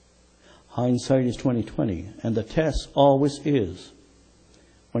 Hindsight is 20/20, and the test always is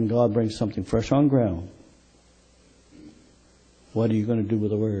when God brings something fresh on ground. What are you going to do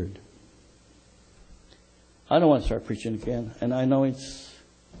with the Word? I don't want to start preaching again, and I know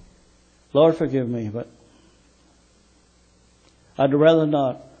Lord forgive me, but I'd rather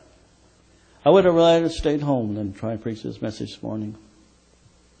not. I would have rather stayed home than try and preach this message this morning.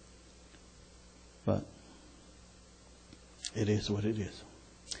 But it is what it is.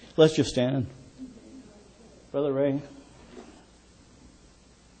 Let's just stand. Brother Ray.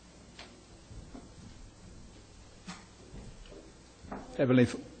 Heavenly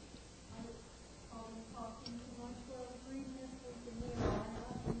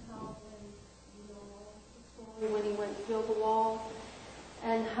when he went to build the wall,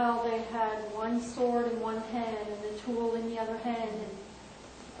 and how they had one sword in one hand and the tool in the other hand. And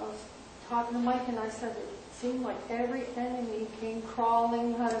I was talking to Mike, and I said it seemed like every enemy came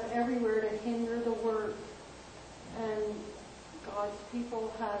crawling out of everywhere to hinder the word. And God's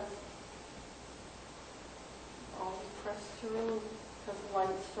people have always pressed through because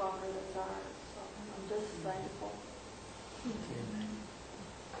light's stronger than dark. So I'm just thankful. Amen.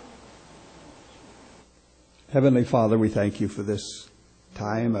 Heavenly Father, we thank you for this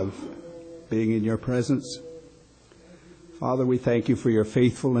time of being in your presence. Father, we thank you for your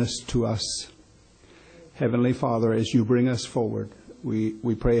faithfulness to us. Heavenly Father, as you bring us forward,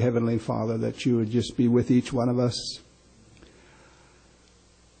 we pray, Heavenly Father, that you would just be with each one of us.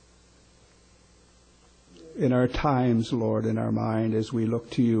 in our times, Lord, in our mind, as we look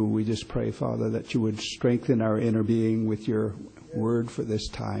to you, we just pray, Father, that you would strengthen our inner being with your word for this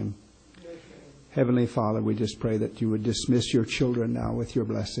time. Heavenly Father, we just pray that you would dismiss your children now with your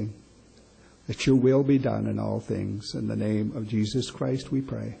blessing, that your will be done in all things. In the name of Jesus Christ we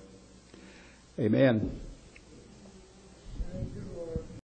pray. Amen.